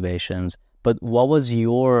and motivations? But what was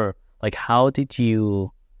your, like, how did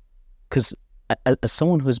you, because as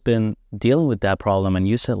someone who's been dealing with that problem, and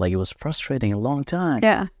you said like it was frustrating a long time.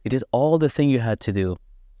 Yeah. You did all the thing you had to do,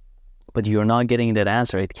 but you're not getting that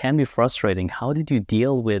answer. It can be frustrating. How did you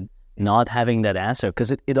deal with not having that answer?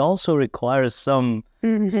 Because it also requires some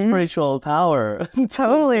spiritual power.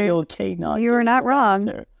 Totally. Okay, you were not wrong.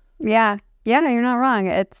 Answer. Yeah, you're not wrong.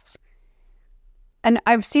 And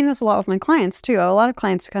I've seen this a lot with my clients too. A lot of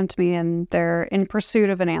clients come to me and they're in pursuit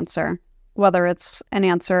of an answer, whether it's an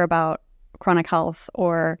answer about chronic health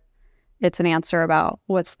or it's an answer about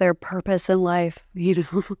what's their purpose in life, you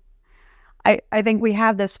know. I think we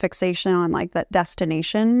have this fixation on like that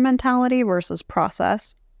destination mentality versus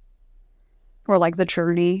process, or like the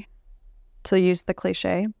journey, to use the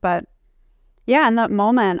cliche. But yeah, in that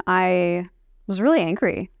moment, I was really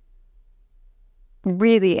angry.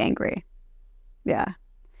 Really angry. Yeah.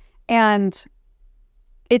 And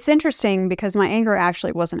it's interesting because my anger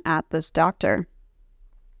actually wasn't at this doctor.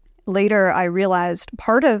 Later, I realized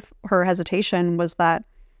part of her hesitation was that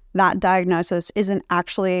diagnosis isn't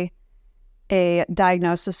actually a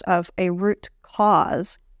diagnosis of a root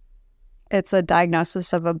cause. It's a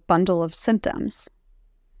diagnosis of a bundle of symptoms,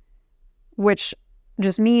 which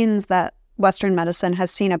just means that Western medicine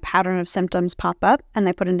has seen a pattern of symptoms pop up and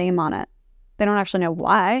they put a name on it. They don't actually know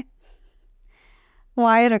why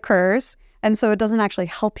it occurs. And so it doesn't actually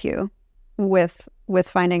help you with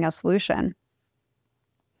finding a solution.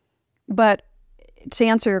 But to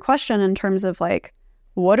answer your question in terms of like,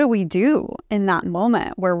 what do we do in that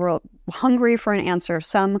moment where we're hungry for an answer of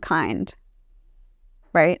some kind,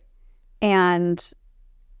 right? And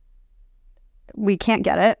we can't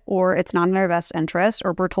get it, or it's not in our best interest,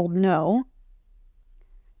 or we're told no.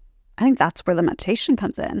 I think that's where the meditation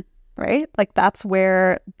comes in, right? Like that's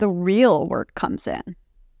where the real work comes in.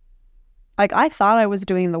 Like I thought I was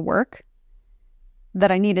doing the work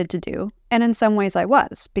that I needed to do. And in some ways I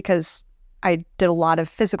was, because I did a lot of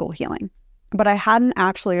physical healing. But I hadn't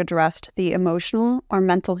actually addressed the emotional or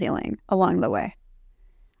mental healing along the way.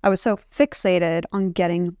 I was so fixated on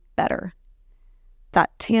getting better, that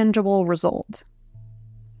tangible result.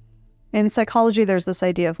 In psychology, there's this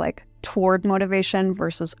idea of like toward motivation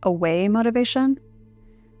versus away motivation.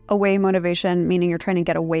 Away motivation meaning you're trying to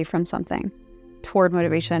get away from something. Toward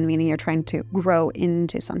motivation meaning you're trying to grow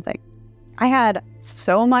into something. I had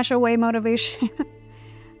so much away motivation.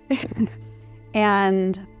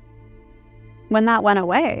 And when that went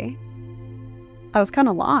away, I was kind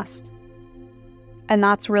of lost. And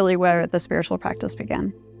that's really where the spiritual practice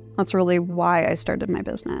began. That's really why I started my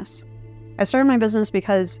business. I started my business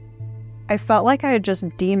because I felt like I had just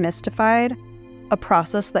demystified a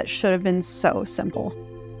process that should have been so simple.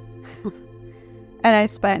 And I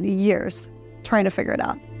spent years trying to figure it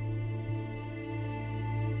out.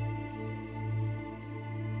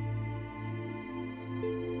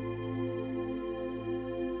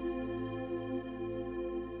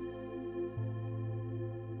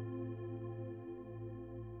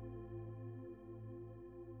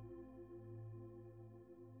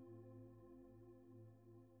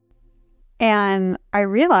 And I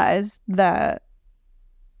realized that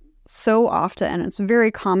so often, it's very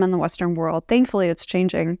common in the Western world, thankfully it's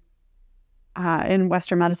changing in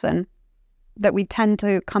Western medicine, that we tend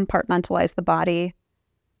to compartmentalize the body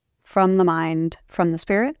from the mind, from the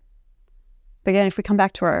spirit. But again, if we come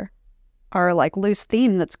back to our like loose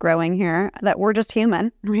theme that's growing here, that we're just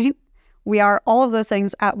human, right? We are all of those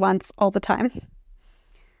things at once, all the time.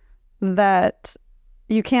 That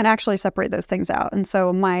you can't actually separate those things out. And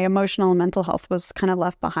so my emotional and mental health was kind of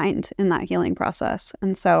left behind in that healing process.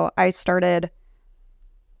 And so I started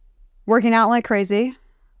working out like crazy.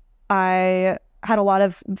 I had a lot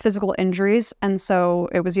of physical injuries, and so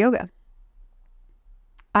it was yoga.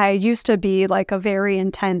 I used to be like a very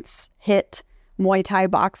intense HIIT, Muay Thai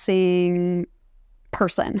boxing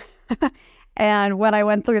person. And when I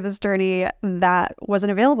went through this journey, that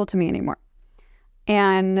wasn't available to me anymore.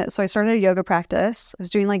 And so I started a yoga practice. I was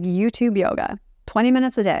doing like YouTube yoga, 20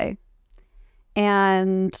 minutes a day.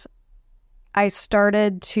 And I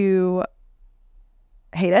started to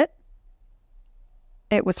hate it.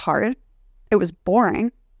 It was hard. It was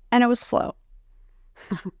boring. And it was slow.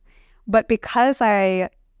 But because I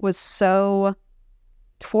was so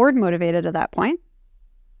toward motivated at that point,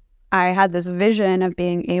 I had this vision of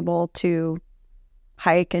being able to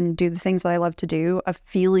hike and do the things that I love to do, of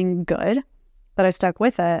feeling good, that I stuck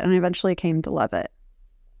with it and eventually came to love it.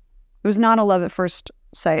 It was not a love at first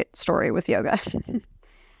sight story with yoga.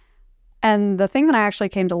 And the thing that I actually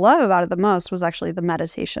came to love about it the most was actually the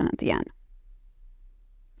meditation at the end.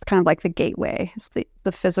 It's kind of like the gateway. It's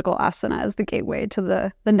the physical asana is the gateway to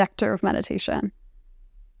the nectar of meditation.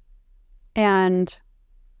 And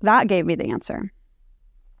that gave me the answer.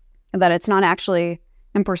 That it's not actually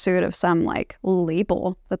in pursuit of some like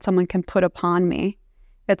label that someone can put upon me.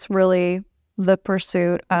 It's really the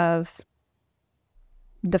pursuit of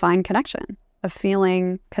divine connection, of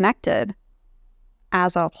feeling connected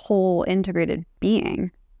as a whole integrated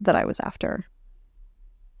being that I was after.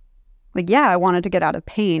 Like, yeah, I wanted to get out of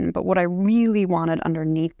pain, but what I really wanted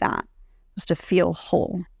underneath that was to feel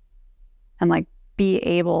whole and like be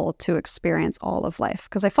able to experience all of life,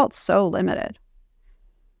 because I felt so limited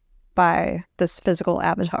by this physical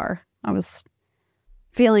avatar. I was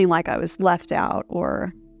feeling like I was left out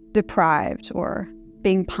or deprived or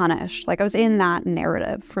being punished. Like I was in that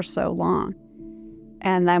narrative for so long.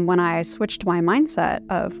 And then when I switched my mindset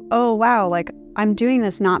of, oh, wow, like I'm doing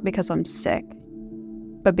this not because I'm sick,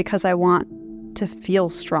 but because I want to feel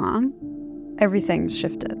strong, everything's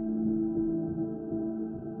shifted.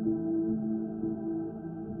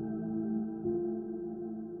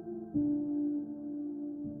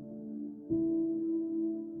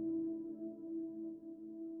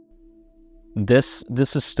 This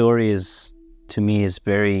story is, to me, is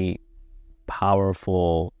very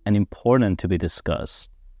powerful and important to be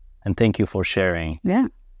discussed. And thank you for sharing. Yeah.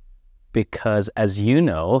 because as you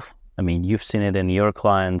know, I mean, you've seen it in your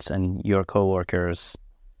clients and your coworkers,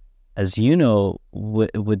 as you know,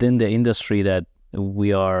 within the industry that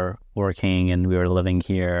we are working and we are living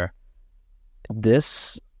here,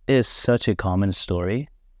 this is such a common story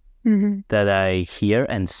that I hear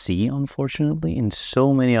and see, unfortunately, in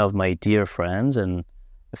so many of my dear friends and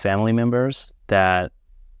family members, that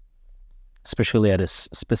especially at a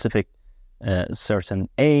specific certain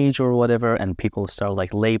age or whatever, and people start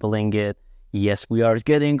like labeling it. Yes, we are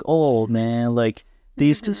getting old, man. Like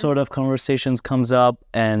these sort of conversations comes up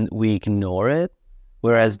and we ignore it.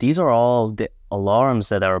 Whereas these are all the alarms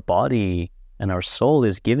that our body and our soul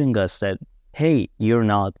is giving us that, hey, you're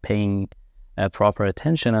not paying proper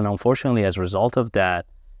attention. And unfortunately, as a result of that,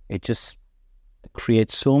 it just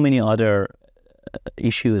creates so many other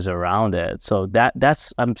issues around it. So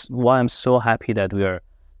that's why I'm so happy that we are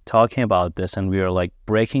talking about this and we are like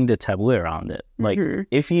breaking the taboo around it. Like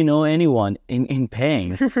if you know anyone in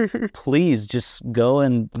pain, please just go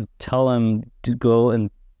and tell them to go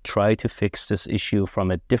and try to fix this issue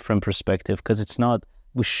from a different perspective, because it's not,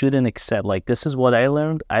 we shouldn't accept, like, this is what I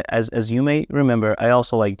learned. As you may remember, I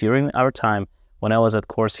also, like, during our time when I was at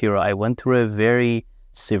Course Hero, I went through a very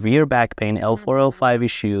severe back pain, L4, L5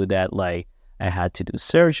 issue that, like, I had to do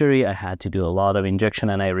surgery, I had to do a lot of injection,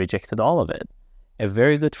 and I rejected all of it. A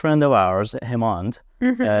very good friend of ours, Hemant,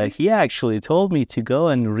 he actually told me to go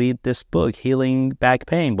and read this book, Healing Back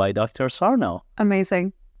Pain by Dr. Sarno.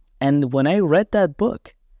 Amazing. And when I read that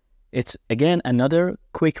book, it's, again, another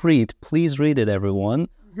quick read. Please read it, everyone.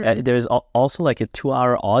 There's also like a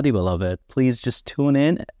 2-hour audible of it. Please just tune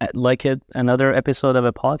in like another episode of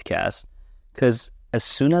a podcast. Because as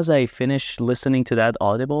soon as I finished listening to that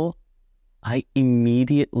audible, I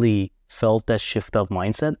immediately felt that shift of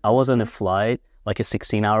mindset. I was on a flight, like a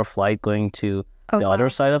 16-hour flight going to the other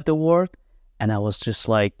side of the world. And I was just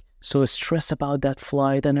like so stressed about that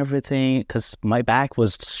flight and everything, because my back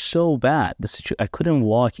was so bad. I couldn't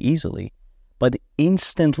walk easily. But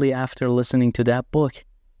instantly after listening to that book,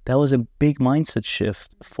 that was a big mindset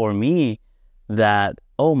shift for me that,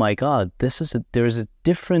 oh my God, there's a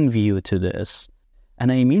different view to this.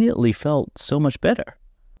 And I immediately felt so much better.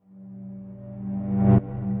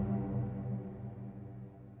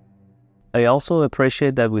 I also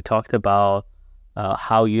appreciate that we talked about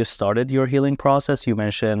how you started your healing process. You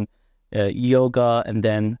mentioned yoga, and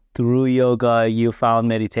then through yoga, you found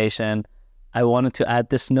meditation. I wanted to add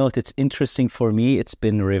this note. It's interesting for me. It's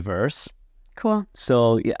been reverse. Cool.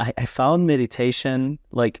 So I found meditation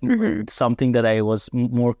like something that I was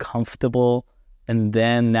more comfortable. And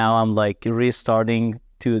then now I'm like restarting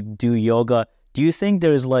to do yoga. Do you think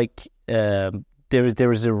there's like, there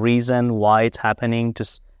is a reason why it's happening?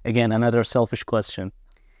 Just, again, another selfish question.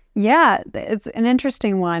 Yeah, it's an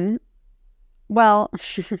interesting one. Well,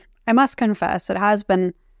 I must confess, it has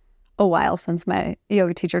been a while since my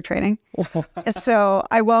yoga teacher training. So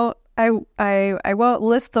I won't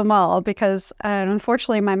list them all because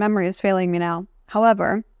unfortunately my memory is failing me now.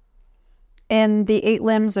 However, in the 8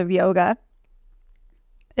 limbs of yoga,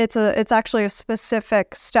 it's actually a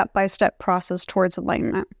specific step-by-step process towards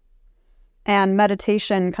enlightenment. And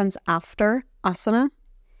meditation comes after asana.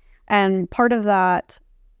 And part of that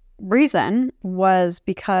reason was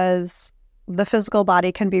because the physical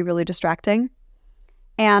body can be really distracting.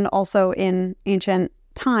 And also in ancient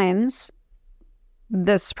times,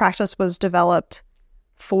 this practice was developed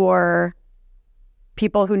for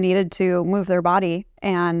people who needed to move their body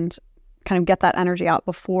and kind of get that energy out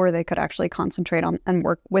before they could actually concentrate on and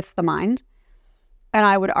work with the mind. And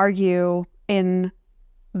I would argue in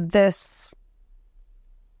this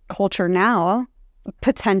culture now,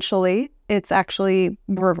 potentially it's actually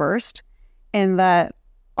reversed in that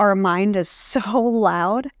our mind is so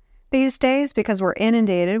loud these days because we're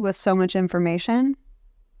inundated with so much information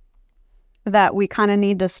that we kind of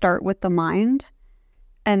need to start with the mind.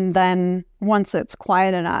 And then once it's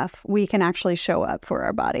quiet enough, we can actually show up for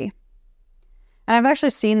our body. And I've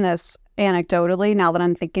actually seen this anecdotally now that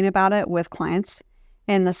I'm thinking about it with clients,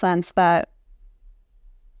 in the sense that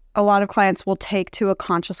a lot of clients will take to a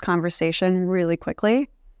conscious conversation really quickly.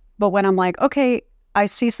 But when I'm like, okay, I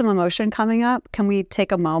see some emotion coming up, can we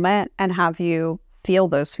take a moment and have you feel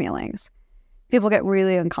those feelings? People get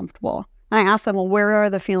really uncomfortable. And I ask them, well, where are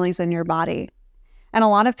the feelings in your body? And a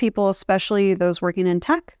lot of people, especially those working in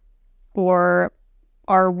tech or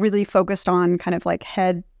are really focused on kind of like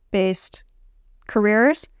head-based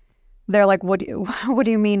careers, they're like, what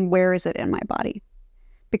do you mean, where is it in my body?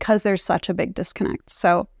 Because there's such a big disconnect.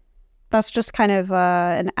 So that's just kind of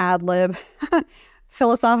an ad lib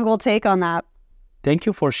philosophical take on that. Thank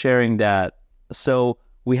you for sharing that. So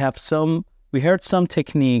we have some we heard some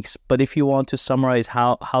techniques, but if you want to summarize,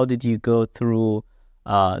 how did you go through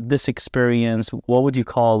this experience? What would you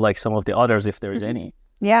call like some of the others, if there's any?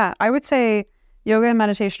 Yeah, I would say yoga and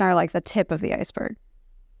meditation are like the tip of the iceberg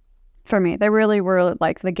for me. They really were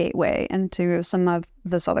like the gateway into some of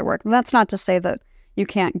this other work. And that's not to say that you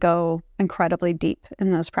can't go incredibly deep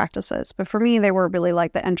in those practices, but for me, they were really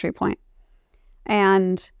like the entry point.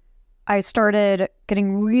 And I started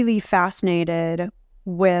getting really fascinated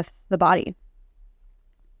with the body.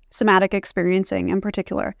 Somatic experiencing in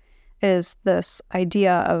particular is this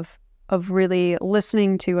idea of really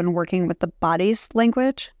listening to and working with the body's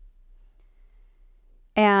language.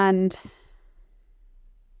 And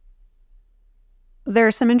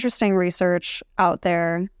there's some interesting research out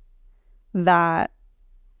there that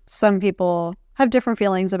some people have different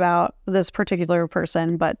feelings about this particular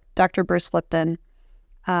person, but Dr. Bruce Lipton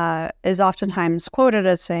is oftentimes quoted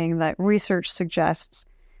as saying that research suggests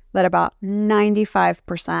that about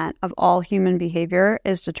 95% of all human behavior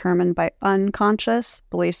is determined by unconscious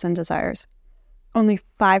beliefs and desires. Only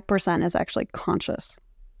 5% is actually conscious.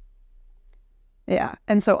 Yeah.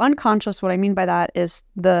 And so unconscious, what I mean by that is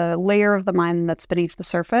the layer of the mind that's beneath the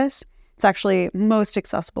surface. It's actually most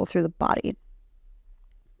accessible through the body.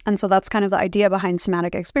 And so that's kind of the idea behind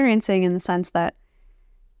somatic experiencing, in the sense that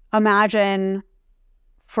imagine,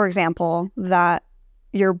 for example, that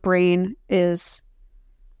your brain is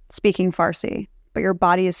speaking Farsi, but your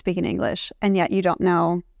body is speaking English, and yet you don't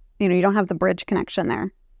know, you don't have the bridge connection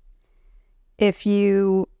there. If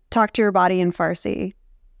you talk to your body in Farsi,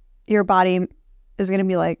 your body is going to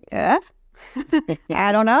be like, I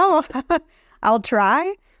don't know. I'll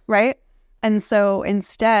try, right? And so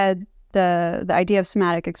instead, the idea of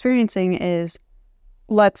somatic experiencing is,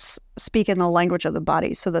 let's speak in the language of the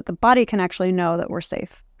body so that the body can actually know that we're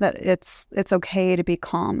safe, that it's okay to be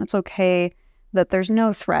calm. It's okay that there's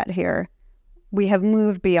no threat here. We have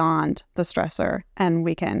moved beyond the stressor and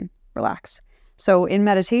we can relax. So in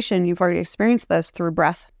meditation, you've already experienced this through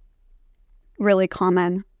breath. Really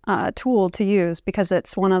common tool to use because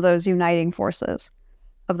it's one of those uniting forces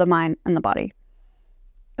of the mind and the body.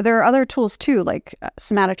 There are other tools too, like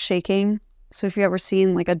somatic shaking. So if you've ever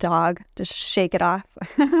seen like a dog just shake it off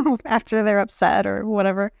after they're upset or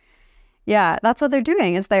whatever. Yeah, that's what they're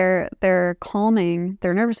doing, is they're calming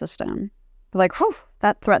their nervous system. They're like, whew,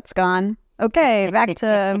 that threat's gone. Okay, back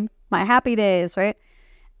to my happy days, right?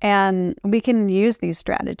 And we can use these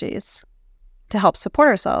strategies to help support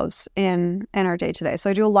ourselves in our day-to-day. So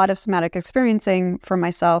I do a lot of somatic experiencing for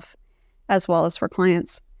myself as well as for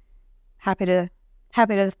clients. Happy to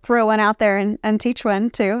throw one out there and teach one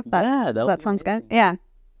too. That sounds good. Yeah.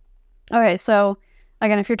 Okay, so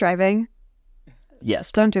again, if you're driving,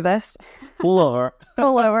 yes, don't do this. Pull over.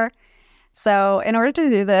 Pull over. So in order to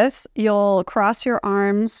do this, you'll cross your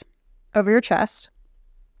arms over your chest,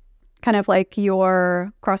 kind of like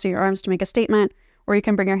you're crossing your arms to make a statement, or you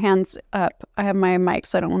can bring your hands up. I have my mic,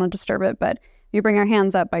 so I don't want to disturb it, but you bring your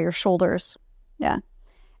hands up by your shoulders. Yeah.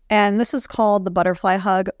 And this is called the butterfly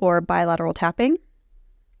hug or bilateral tapping.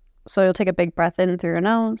 So you'll take a big breath in through your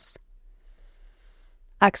nose,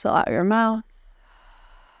 exhale out your mouth,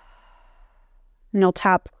 and you'll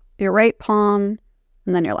tap your right palm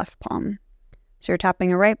and then your left palm. So you're tapping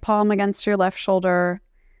your right palm against your left shoulder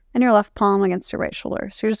and your left palm against your right shoulder.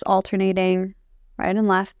 So you're just alternating right and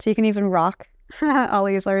left. So you can even rock.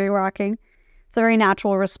 Ali is already rocking. It's a very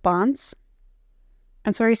natural response.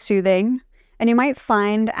 It's very soothing. And you might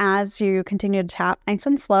find as you continue to tap nice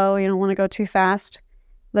and slow, you don't want to go too fast,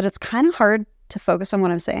 that it's kind of hard to focus on what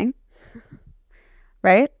I'm saying,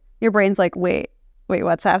 right? Your brain's like, wait,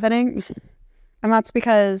 what's happening? And that's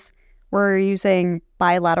because we're using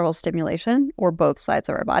bilateral stimulation, or both sides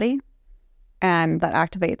of our body, and that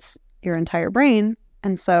activates your entire brain.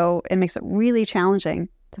 And so it makes it really challenging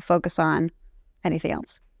to focus on anything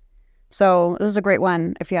else. So this is a great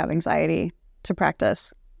one if you have anxiety to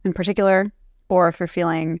practice in particular, or if you're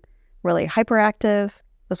feeling really hyperactive,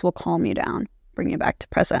 this will calm you down, bring you back to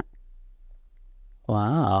present.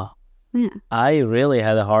 Wow. Yeah. I really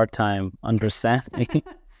had a hard time understanding.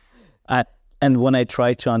 And when I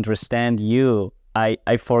tried to understand you,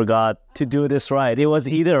 I forgot to do this right. It was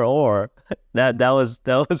either or. That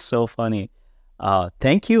was so funny.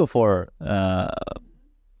 Thank you for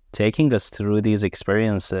taking us through these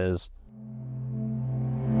experiences.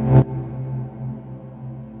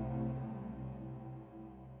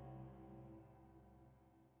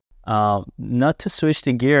 Not to switch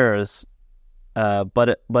the gears,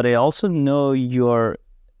 but I also know you're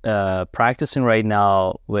practicing right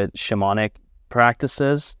now with shamanic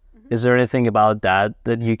practices. Mm-hmm. Is there anything about that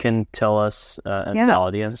you can tell us and the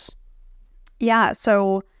audience? Yeah,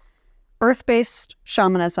 so earth-based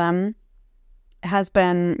shamanism has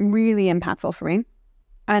been really impactful for me.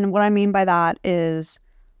 And what I mean by that is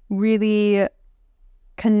really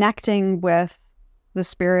connecting with the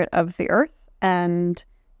spirit of the earth and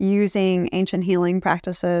using ancient healing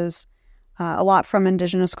practices, a lot from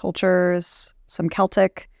indigenous cultures, some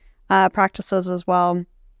Celtic practices as well,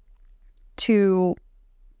 to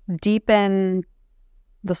deepen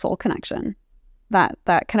the soul connection, that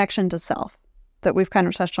connection to self that we've kind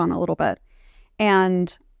of touched on a little bit.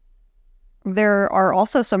 And there are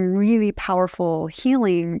also some really powerful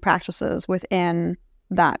healing practices within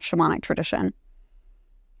that shamanic tradition.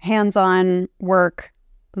 Hands-on work,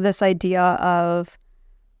 this idea of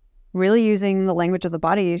really using the language of the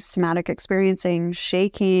body, somatic experiencing,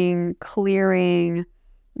 shaking, clearing,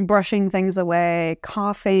 brushing things away,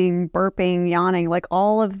 coughing, burping, yawning, like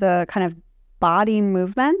all of the kind of body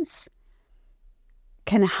movements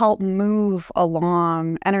can help move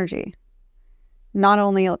along energy. Not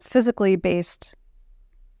only physically based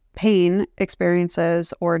pain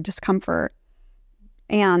experiences or discomfort,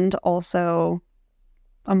 and also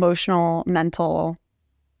emotional, mental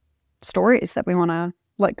stories that we want to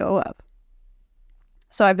let go of.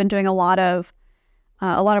 So I've been doing a lot of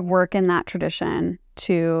work in that tradition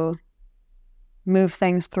to move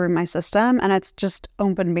things through my system, and it's just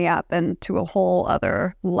opened me up into a whole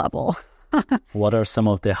other level. What are some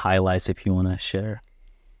of the highlights, if you want to share?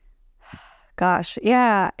 Gosh,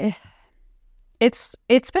 yeah, it's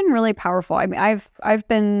been really powerful. I mean, I've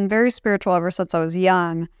been very spiritual ever since I was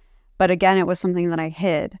young, but again, it was something that I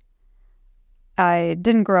hid. I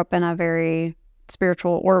didn't grow up in a very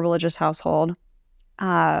spiritual or religious household.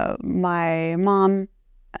 My mom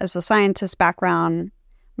is a scientist background.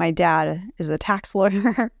 My dad is a tax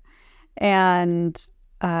lawyer, and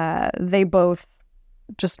they both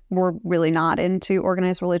just were really not into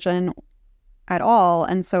organized religion at all.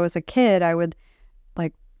 And so as a kid, I would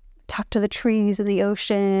like talk to the trees in the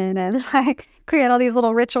ocean and like create all these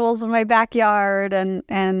little rituals in my backyard and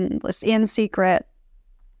in secret.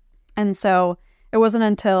 And so it wasn't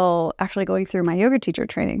until actually going through my yoga teacher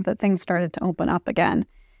training that things started to open up again.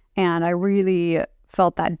 And I really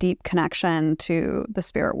felt that deep connection to the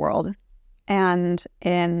spirit world. And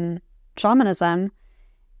in shamanism,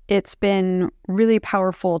 it's been really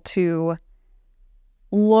powerful to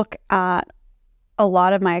look at a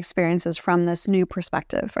lot of my experiences from this new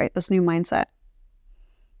perspective, right? This new mindset.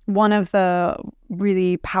 One of the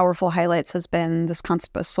really powerful highlights has been this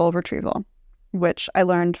concept of soul retrieval, which I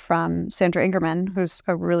learned from Sandra Ingerman, who's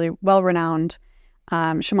a really well-renowned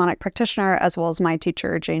shamanic practitioner, as well as my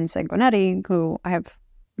teacher, Jane Sanguinetti, who I have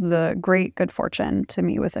the great good fortune to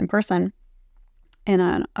meet with in person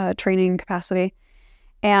in a training capacity.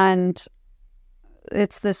 And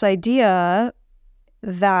it's this idea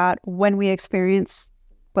that when we experience,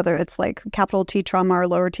 whether it's like capital T trauma or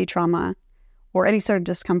lower T trauma, or any sort of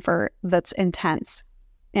discomfort that's intense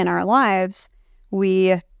in our lives,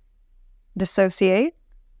 we dissociate.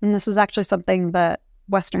 And this is actually something that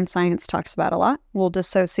Western science talks about a lot. We'll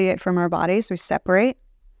dissociate from our bodies, we separate.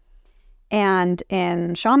 And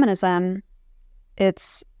in shamanism,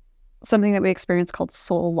 it's something that we experience called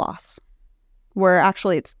soul loss, where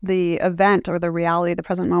actually it's the event or the reality, the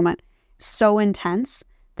present moment, so intense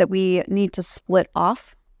that we need to split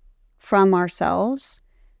off from ourselves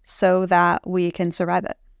so that we can survive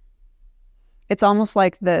it. It's almost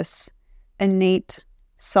like this innate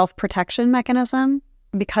self-protection mechanism.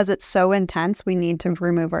 Because it's so intense, we need to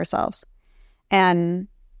remove ourselves. And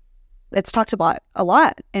it's talked about a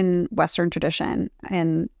lot in Western tradition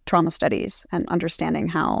and trauma studies and understanding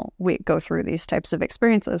how we go through these types of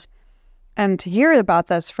experiences. And to hear about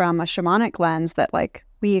this from a shamanic lens, that like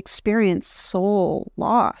we experience soul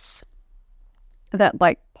loss, that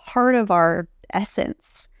like part of our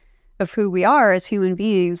essence of who we are as human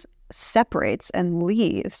beings separates and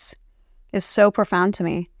leaves, is so profound to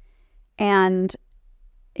me. And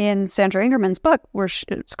in Sandra Ingerman's book,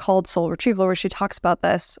 it's called Soul Retrieval, where she talks about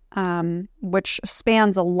this, which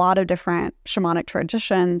spans a lot of different shamanic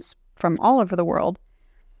traditions from all over the world,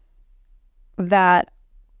 that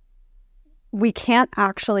we can't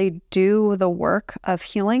actually do the work of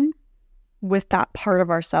healing with that part of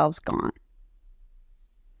ourselves gone.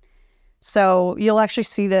 So you'll actually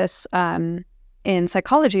see this in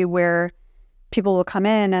psychology, where people will come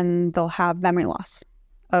in and they'll have memory loss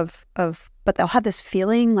but they'll have this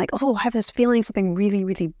feeling like, oh, I have this feeling something really,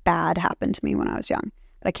 really bad happened to me when I was young,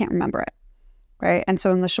 but I can't remember it, right? And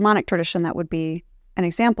so in the shamanic tradition, that would be an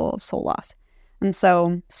example of soul loss. And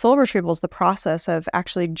so soul retrieval is the process of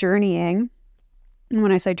actually journeying. And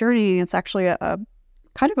when I say journeying, it's actually a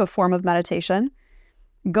kind of a form of meditation,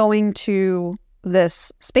 going to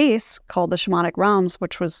this space called the shamanic realms,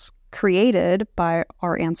 which was created by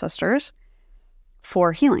our ancestors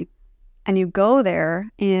for healing. And you go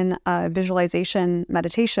there in a visualization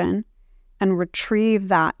meditation and retrieve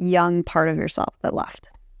that young part of yourself that left.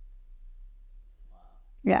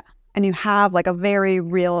 Yeah. And you have like a very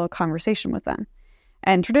real conversation with them.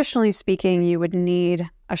 And traditionally speaking, you would need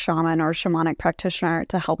a shaman or shamanic practitioner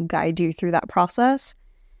to help guide you through that process.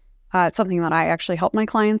 It's something that I actually help my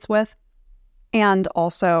clients with. And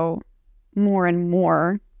also, more and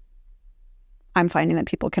more, I'm finding that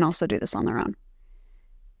people can also do this on their own,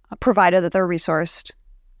 provided that they're resourced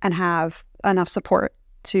and have enough support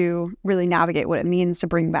to really navigate what it means to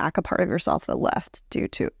bring back a part of yourself that left due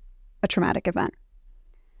to a traumatic event.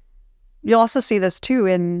 You'll also see this too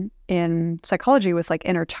in psychology with like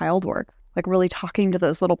inner child work, like really talking to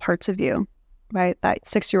those little parts of you, right? That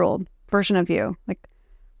 6-year-old version of you. Like,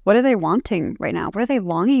 what are they wanting right now? What are they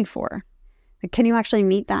longing for? Like, can you actually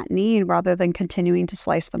meet that need rather than continuing to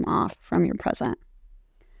slice them off from your present?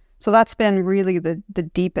 So that's been really the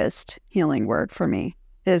deepest healing work for me,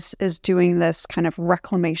 is doing this kind of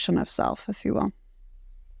reclamation of self, if you will.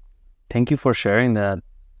 Thank you for sharing that.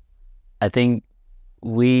 I think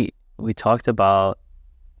we talked about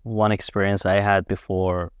one experience I had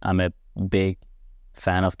before. I'm a big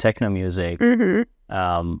fan of techno music.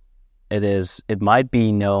 Mm-hmm. It might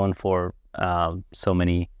be known for so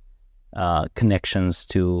many connections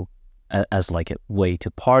to as like a way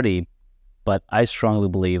to party, but I strongly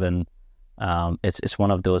believe in it's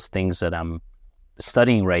one of those things that I'm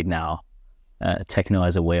studying right now, techno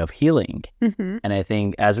as a way of healing. Mm-hmm. And I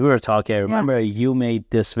think as we were talking, I remember you made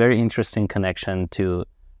this very interesting connection to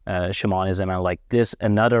shamanism and like this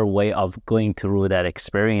another way of going through that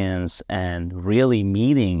experience and really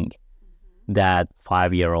meeting that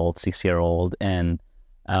 5-year-old, 6-year-old. And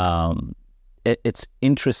it's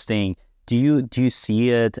interesting. Do you see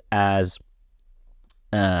it as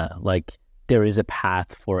like there is a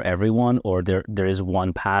path for everyone, or there is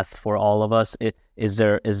one path for all of us? Is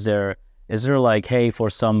there like, hey, for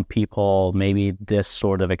some people maybe this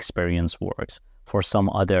sort of experience works, for some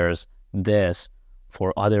others this,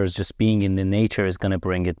 for others just being in the nature is going to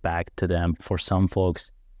bring it back to them, for some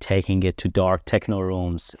folks taking it to dark techno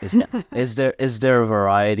rooms? Is there a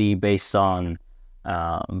variety based on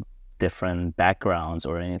different backgrounds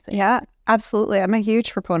or anything? Yeah, absolutely. I'm a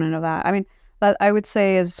huge proponent of that. I mean, that I would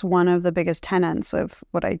say is one of the biggest tenets of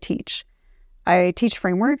what I teach. I teach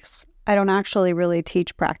frameworks. I don't actually really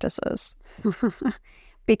teach practices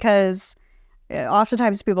because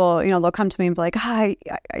oftentimes people, they'll come to me and be like, I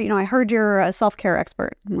heard you're a self-care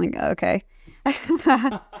expert. I'm like, okay.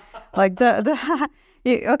 Like,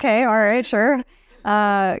 okay, all right, sure.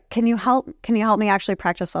 Can you help me actually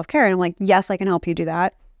practice self-care? And I'm like, yes, I can help you do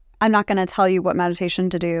that. I'm not going to tell you what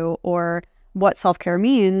meditation to do or what self-care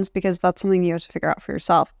means, because that's something you have to figure out for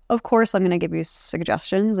yourself. Of course, I'm going to give you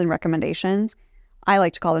suggestions and recommendations. I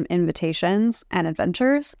like to call them invitations and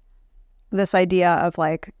adventures. This idea of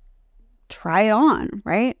like, try it on,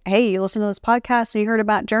 right? Hey, you listen to this podcast and you heard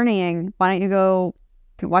about journeying. Why don't you go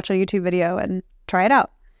watch a YouTube video and try it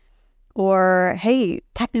out? Or, hey,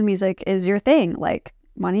 techno music is your thing. Like,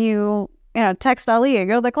 why don't you, text Ali and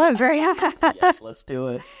go to the clubs, right? Yes, let's do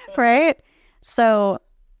it. Right? So,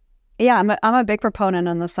 yeah, I'm a big proponent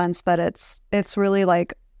in the sense that it's really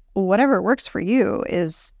like whatever works for you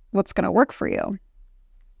is what's going to work for you.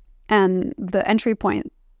 And the entry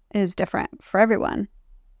point is different for everyone.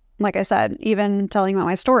 Like I said, even telling about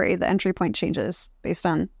my story, the entry point changes based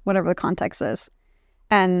on whatever the context is.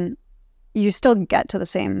 And you still get to the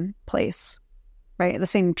same place, right? The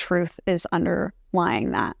same truth is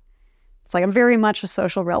underlying that. It's like I'm very much a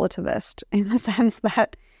social relativist in the sense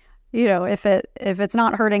that, if it's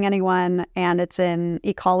not hurting anyone and it's in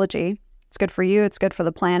ecology, it's good for you, it's good for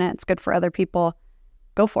the planet, it's good for other people,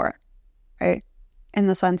 go for it, right? In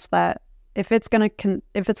the sense that if it's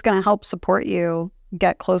gonna help support you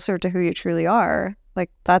get closer to who you truly are, like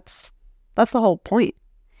that's the whole point.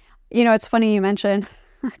 It's funny you mentioned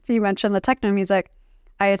the techno music.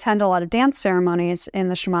 I attend a lot of dance ceremonies in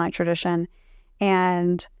the shamanic tradition,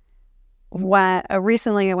 and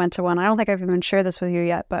recently I went to one. I don't think I've even shared this with you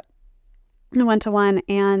yet, but I went to one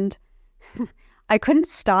and I couldn't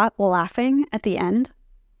stop laughing at the end.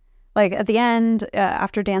 Like at the end,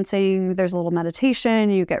 after dancing, there's a little meditation,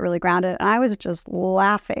 you get really grounded, and I was just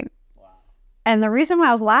laughing. Wow. And the reason why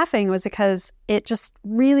I was laughing was because it just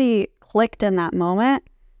really clicked in that moment,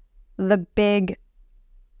 the big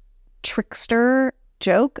trickster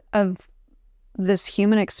joke of this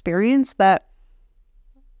human experience, that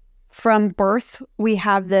from birth we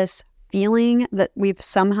have this feeling that we've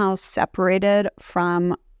somehow separated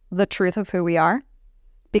from the truth of who we are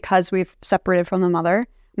because we've separated from the mother.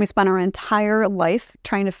 We spent our entire life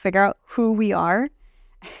trying to figure out who we are.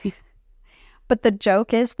 But the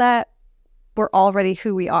joke is that we're already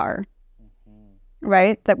who we are,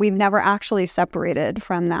 right? That we've never actually separated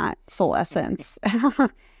from that soul essence.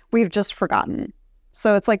 We've just forgotten.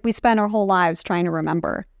 So it's like we spend our whole lives trying to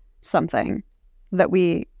remember something that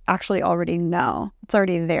we actually already know. It's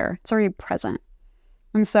already there. It's already present.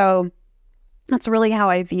 And so that's really how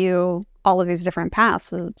I view all of these different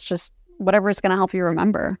paths. It's just whatever is going to help you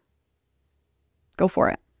remember. Go for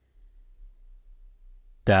it.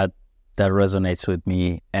 That resonates with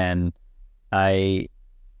me, and I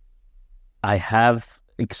have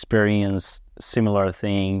experienced similar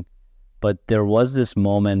thing, but there was this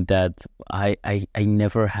moment that I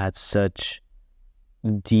never had such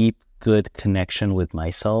deep, good connection with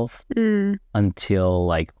myself until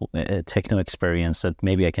like a techno experience that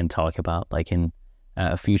maybe I can talk about like in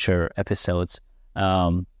future episodes.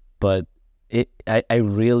 But I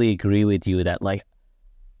really agree with you that like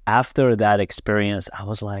after that experience, I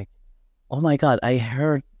was like, oh my God, I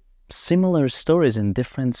heard similar stories in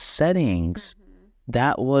different settings.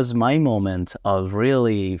 That was my moment of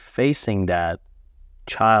really facing that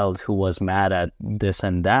child who was mad at this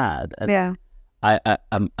and that. Yeah.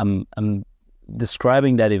 I'm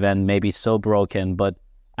describing that event maybe so broken, but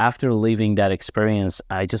after leaving that experience,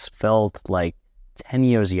 I just felt like 10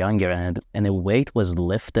 years younger, and a weight was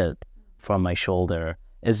lifted from my shoulder.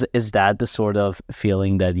 Is that the sort of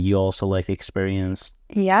feeling that you also like experienced?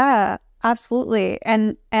 Yeah, absolutely.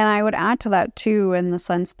 And I would add to that too, in the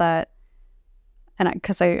sense that, and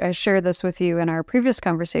because I shared this with you in our previous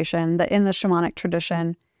conversation, that in the shamanic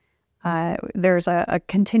tradition, there's a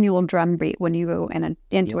continual drumbeat when you go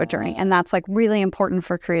into a journey. And that's like really important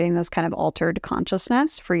for creating this kind of altered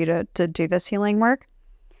consciousness for you to do this healing work.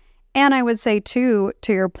 And I would say too,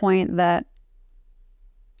 to your point, that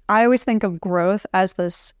I always think of growth as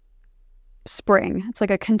this spring. It's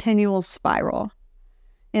like a continual spiral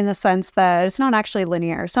in the sense that it's not actually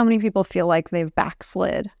linear. So many people feel like they've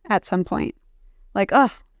backslid at some point. Like,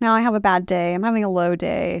 oh, now I have a bad day. I'm having a low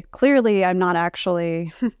day. Clearly, I'm not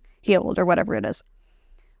actually healed or whatever it is.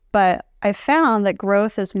 But I found that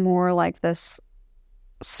growth is more like this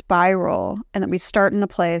spiral, and that we start in a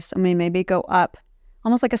place and we maybe go up,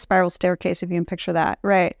 almost like a spiral staircase, if you can picture that,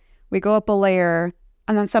 right? We go up a layer,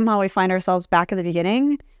 and then somehow we find ourselves back at the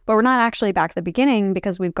beginning, but we're not actually back at the beginning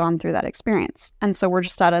because we've gone through that experience. And so we're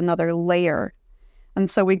just at another layer. And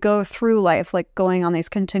so we go through life like going on these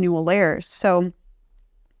continual layers. So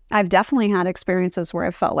I've definitely had experiences where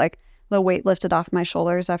I felt like the weight lifted off my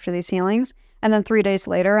shoulders after these healings. And then 3 days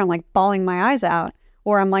later, I'm like bawling my eyes out,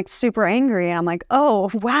 or I'm like super angry. And I'm like, oh,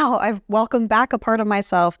 wow, I've welcomed back a part of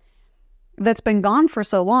myself that's been gone for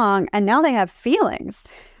so long. And now they have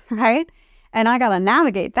feelings, right? And I got to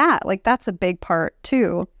navigate that. Like that's a big part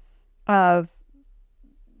too of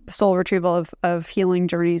soul retrieval, of healing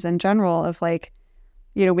journeys in general, of like,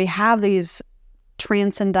 you know, we have these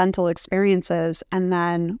transcendental experiences and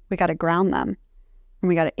then we got to ground them and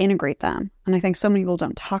we got to integrate them. And I think so many people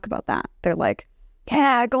don't talk about that. They're like,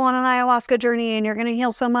 yeah, go on an ayahuasca journey and you're going to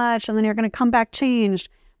heal so much and then you're going to come back changed.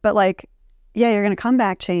 But like, yeah, you're going to come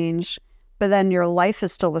back changed, but then your life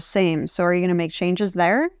is still the same. So are you going to make changes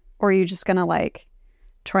there? Or are you just going to like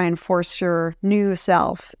try and force your new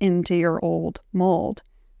self into your old mold?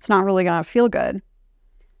 It's not really going to feel good.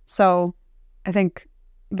 So I think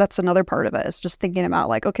that's another part of it, is just thinking about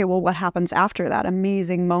like, okay, well, what happens after that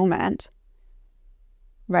amazing moment,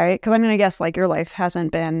 right? Because I mean, I guess like your life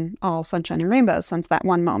hasn't been all sunshine and rainbows since that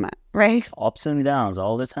one moment, right? Ups and downs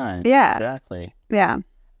all the time. Yeah. Exactly. Yeah.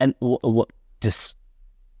 And what just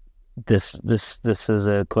this is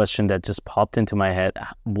a question that just popped into my head.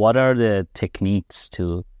 What are the techniques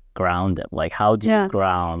to ground them? Like, how do you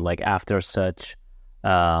ground, like after such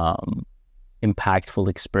impactful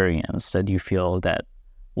experience that you feel that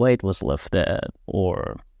weight was lifted,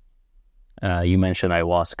 or you mentioned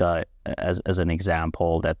ayahuasca as an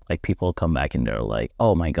example, that like people come back and they're like,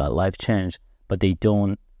 oh my God, life changed, but they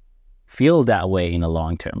don't feel that way in the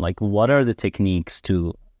long term. Like, what are the techniques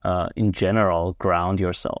to in general ground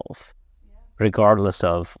yourself regardless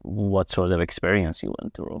of what sort of experience you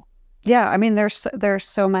went through? Yeah, I mean, there's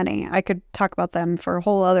so many. I could talk about them for a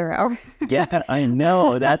whole other hour. Yeah, I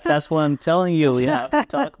know. That's what I'm telling you. We have to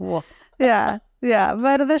talk more. Yeah.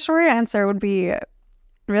 But the short answer would be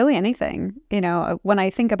really anything. You know, when I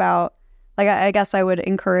think about, like, I guess I would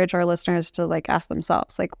encourage our listeners to like ask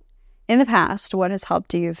themselves, like, in the past, what has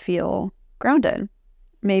helped you feel grounded?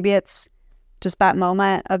 Maybe it's just that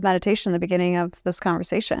moment of meditation in the beginning of this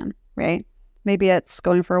conversation, right? Maybe it's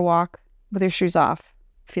going for a walk with your shoes off,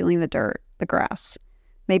 feeling the dirt, the grass.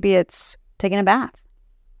 Maybe it's taking a bath.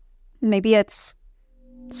 Maybe it's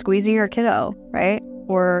squeezing your kiddo, right?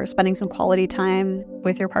 Or spending some quality time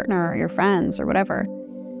with your partner or your friends or whatever.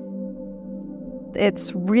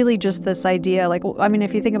 It's really just this idea, like, I mean,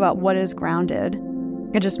 if you think about what is grounded,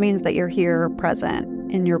 it just means that you're here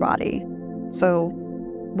present in your body. So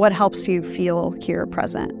what helps you feel here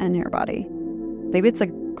present in your body? Maybe it's a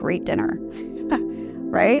great dinner,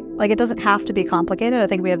 right? Like, it doesn't have to be complicated. I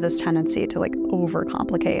think we have this tendency to like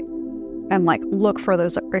overcomplicate and like look for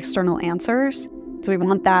those external answers. So we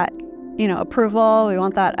want that, approval. We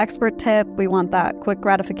want that expert tip. We want that quick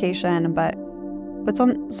gratification, but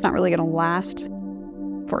it's not really going to last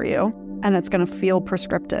for you, and it's going to feel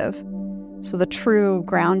prescriptive. So the true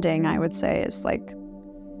grounding, I would say, is like,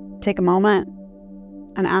 take a moment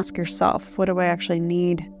and ask yourself, what do I actually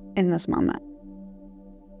need in this moment?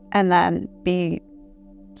 And then be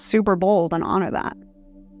super bold and honor that.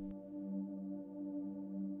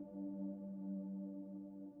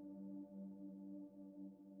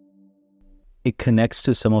 It connects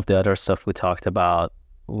to some of the other stuff we talked about,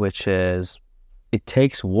 which is it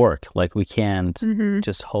takes work. Like, we can't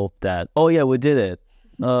just hope that, oh yeah, we did it.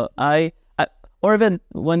 Or even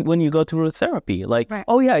when you go through therapy, like, right.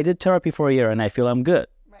 Oh yeah, I did therapy for a year and I feel I'm good.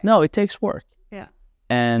 Right. No, it takes work. Yeah.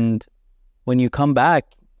 And when you come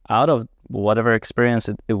back out of whatever experience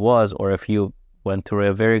it was, or if you went through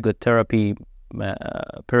a very good therapy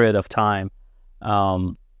period of time,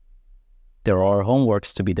 there are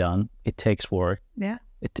homeworks to be done. It takes work. Yeah.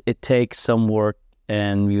 It takes some work,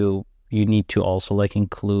 and you need to also like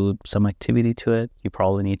include some activity to it. You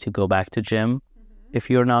probably need to go back to gym if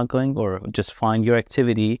you're not going, or just find your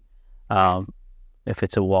activity, if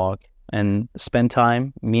it's a walk, and spend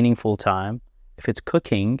time, meaningful time. If it's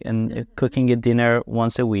cooking, and cooking a dinner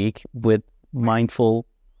once a week with mindful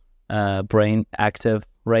brain active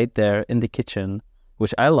right there in the kitchen,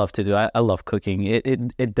 which I love to do. I love cooking.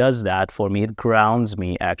 It does that for me. It grounds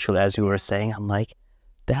me, actually. As you were saying, I'm like,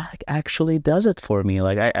 that actually does it for me.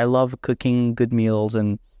 Like, I love cooking good meals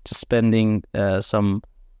and just spending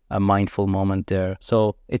a mindful moment there.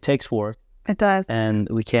 So it takes work. It does. And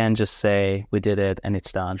we can't just say we did it and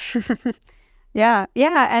it's done. Yeah.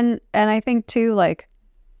 And I think too, like,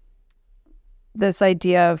 this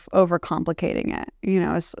idea of overcomplicating it,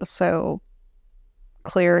 is so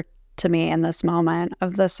clear to me in this moment,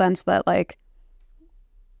 of the sense that like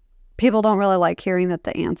people don't really like hearing that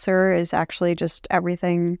the answer is actually just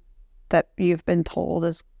everything that you've been told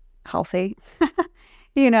is healthy.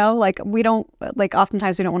 Like, we don't, like,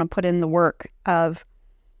 oftentimes we don't want to put in the work of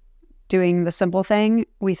doing the simple thing.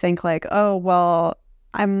 We think like, oh, well,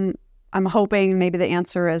 I'm hoping maybe the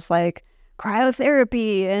answer is like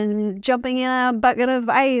cryotherapy and jumping in a bucket of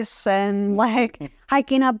ice and like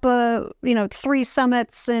hiking up 3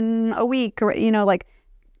 summits in a week, or like,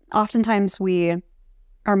 oftentimes we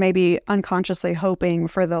are maybe unconsciously hoping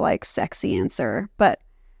for the like sexy answer. But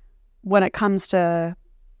when it comes to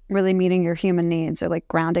really meeting your human needs, or like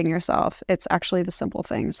grounding yourself, it's actually the simple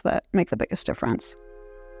things that make the biggest difference,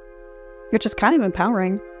 which is kind of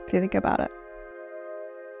empowering if you think about it.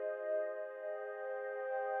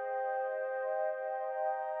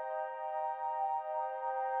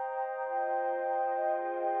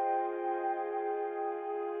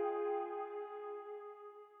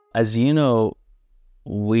 As you know,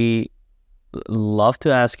 we love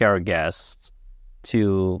to ask our guests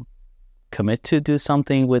to commit to do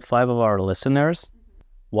something with 5 of our listeners.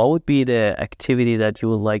 What would be the activity that you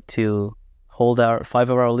would like to hold our 5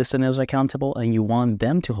 of our listeners accountable, and you want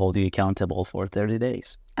them to hold you accountable for 30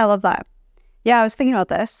 days? I love that. Yeah, I was thinking about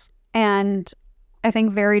this, and I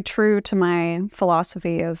think very true to my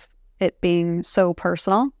philosophy of it being so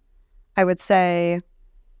personal, I would say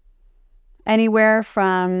anywhere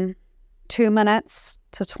from 2 minutes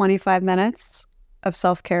to 25 minutes of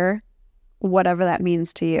self-care, whatever that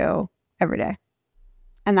means to you, every day.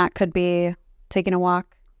 And that could be taking a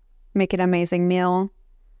walk, making an amazing meal,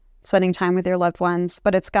 spending time with your loved ones,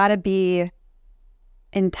 but it's got to be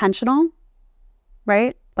intentional,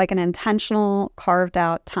 right? Like an intentional carved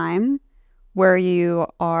out time where you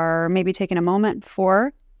are maybe taking a moment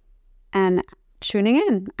for and tuning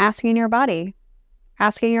in, asking your body,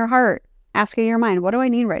 asking your heart, asking your mind, what do I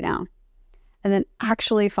need right now? And then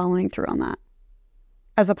actually following through on that,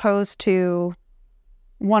 as opposed to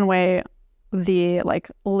one way the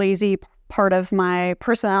like lazy part of my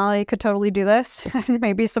personality could totally do this, and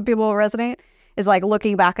maybe some people will resonate, is like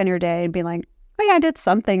looking back on your day and being like, oh yeah, I did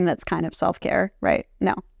something that's kind of self-care, right?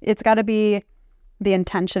 No, it's got to be, the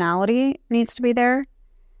intentionality needs to be there.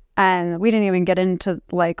 And we didn't even get into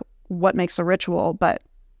like what makes a ritual, but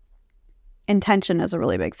intention is a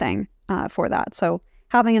really big thing for that. So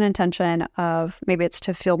having an intention of maybe it's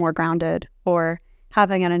to feel more grounded, or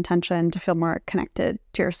having an intention to feel more connected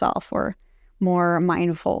to yourself, or more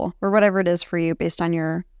mindful, or whatever it is for you based on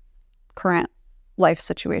your current life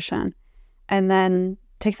situation. And then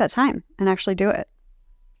take that time and actually do it.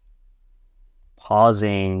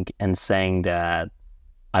 Pausing and saying that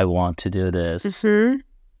I want to do this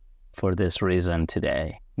for this reason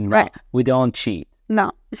today. No, right. We don't cheat.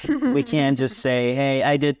 No. We can't just say, hey,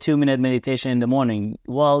 I did 2-minute meditation in the morning.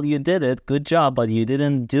 Well, you did it. Good job. But you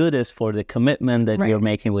didn't do this for the commitment that you're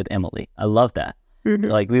making with Emily. I love that.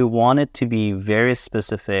 Like, we want it to be very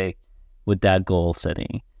specific with that goal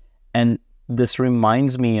setting. And this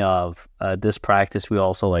reminds me of this practice we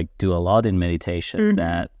also like do a lot in meditation,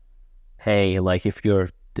 that, hey, like if you're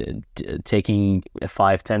taking a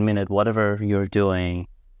 5-10 minute, whatever you're doing,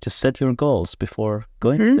 just set your goals before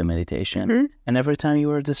going to the meditation. And every time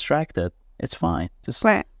you are distracted, it's fine. Just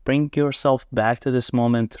bring yourself back to this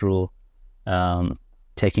moment through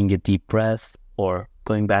taking a deep breath or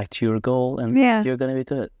going back to your goal, and you're going to be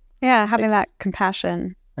good. Yeah, having that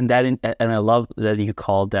compassion. And and I love that you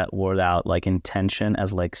called that word out, like intention,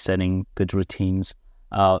 as like setting good routines.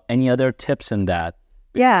 Any other tips in that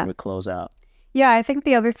before we close out? Yeah, I think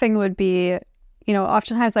the other thing would be,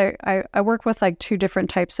 oftentimes I work with like two different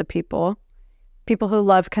types of people. People who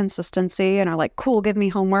love consistency and are like, cool, give me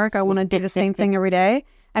homework. I want to do the same thing every day.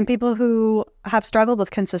 And people who have struggled with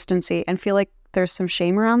consistency and feel like there's some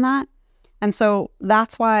shame around that. And so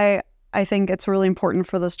that's why I think it's really important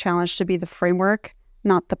for this challenge to be the framework,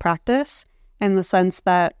 not the practice, in the sense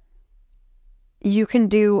that you can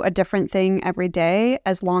do a different thing every day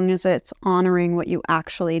as long as it's honoring what you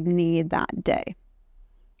actually need that day.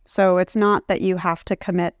 So it's not that you have to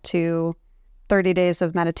commit to 30 days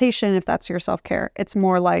of meditation if that's your self-care. It's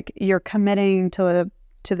more like you're committing to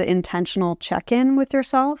the intentional check-in with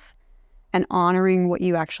yourself and honoring what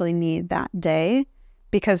you actually need that day,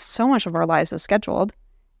 because so much of our lives is scheduled.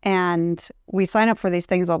 And we sign up for these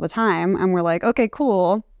things all the time and we're like, okay,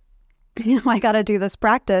 cool. I got to do this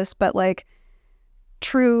practice. But like,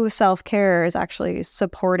 true self-care is actually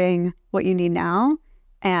supporting what you need now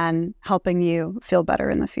and helping you feel better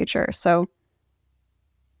in the future. So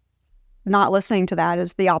not listening to that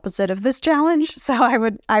is the opposite of this challenge. So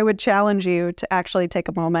I would challenge you to actually take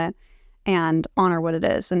a moment and honor what it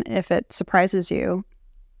is. And if it surprises you,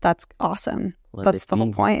 that's awesome. That's the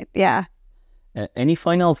whole point. Yeah. Any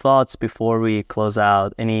final thoughts before we close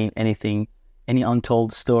out? Any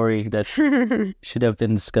untold story that should have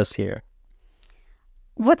been discussed here?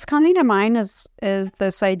 What's coming to mind is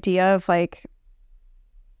this idea of like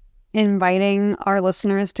inviting our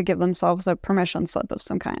listeners to give themselves a permission slip of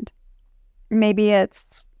some kind. Maybe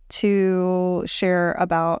it's to share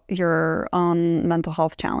about your own mental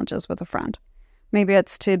health challenges with a friend. Maybe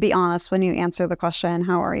it's to be honest when you answer the question,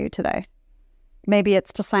 how are you today? Maybe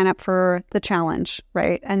it's to sign up for the challenge,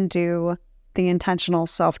 right? And do the intentional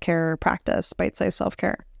self-care practice, bite-sized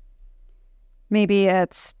self-care. Maybe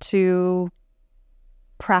it's to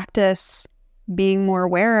practice being more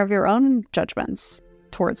aware of your own judgments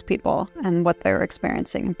towards people and what they're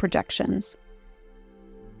experiencing and projections.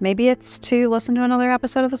 Maybe it's to listen to another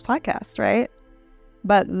episode of this podcast, right?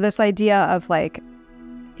 But this idea of like,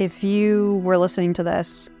 if you were listening to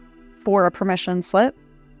this for a permission slip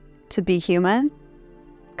to be human,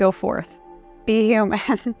 go forth. Be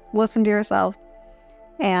human. Listen to yourself.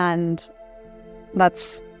 And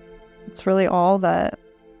it's really all that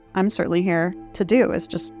I'm certainly here to do, is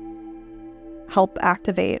just help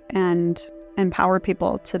activate and empower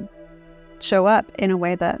people to show up in a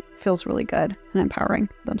way that feels really good and empowering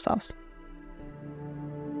themselves.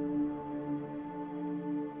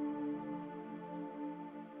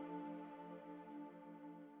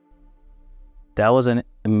 That was an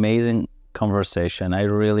amazing conversation. I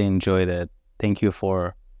really enjoyed it. Thank you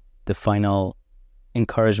for the final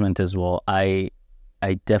encouragement as well. I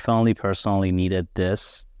definitely personally needed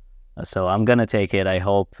this. So I'm going to take it. I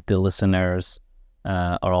hope the listeners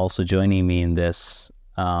are also joining me in this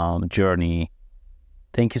journey.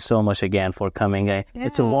 Thank you so much again for coming.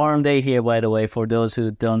 It's a warm day here, by the way, for those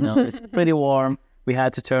who don't know. It's pretty warm. We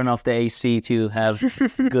had to turn off the AC to have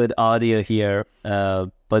good audio here.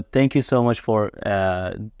 But thank you so much for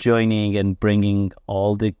joining and bringing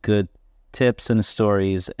all the good tips and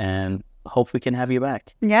stories, and hope we can have you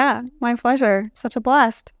back. Yeah, my pleasure. Such a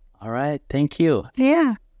blast. All right. Thank you.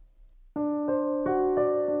 Yeah.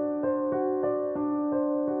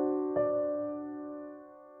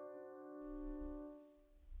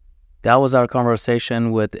 That was our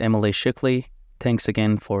conversation with Emily Schickli. Thanks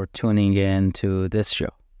again for tuning in to this show.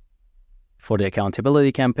 for the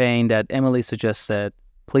accountability campaign that Emily suggested,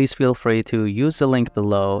 please feel free to use the link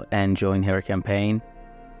below and join her campaign.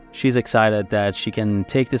 She's excited that she can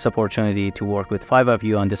take this opportunity to work with 5 of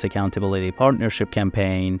you on this accountability partnership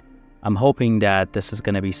campaign. I'm hoping that this is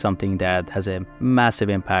going to be something that has a massive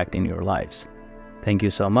impact in your lives. Thank you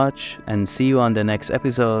so much, and see you on the next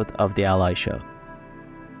episode of The Ally Show.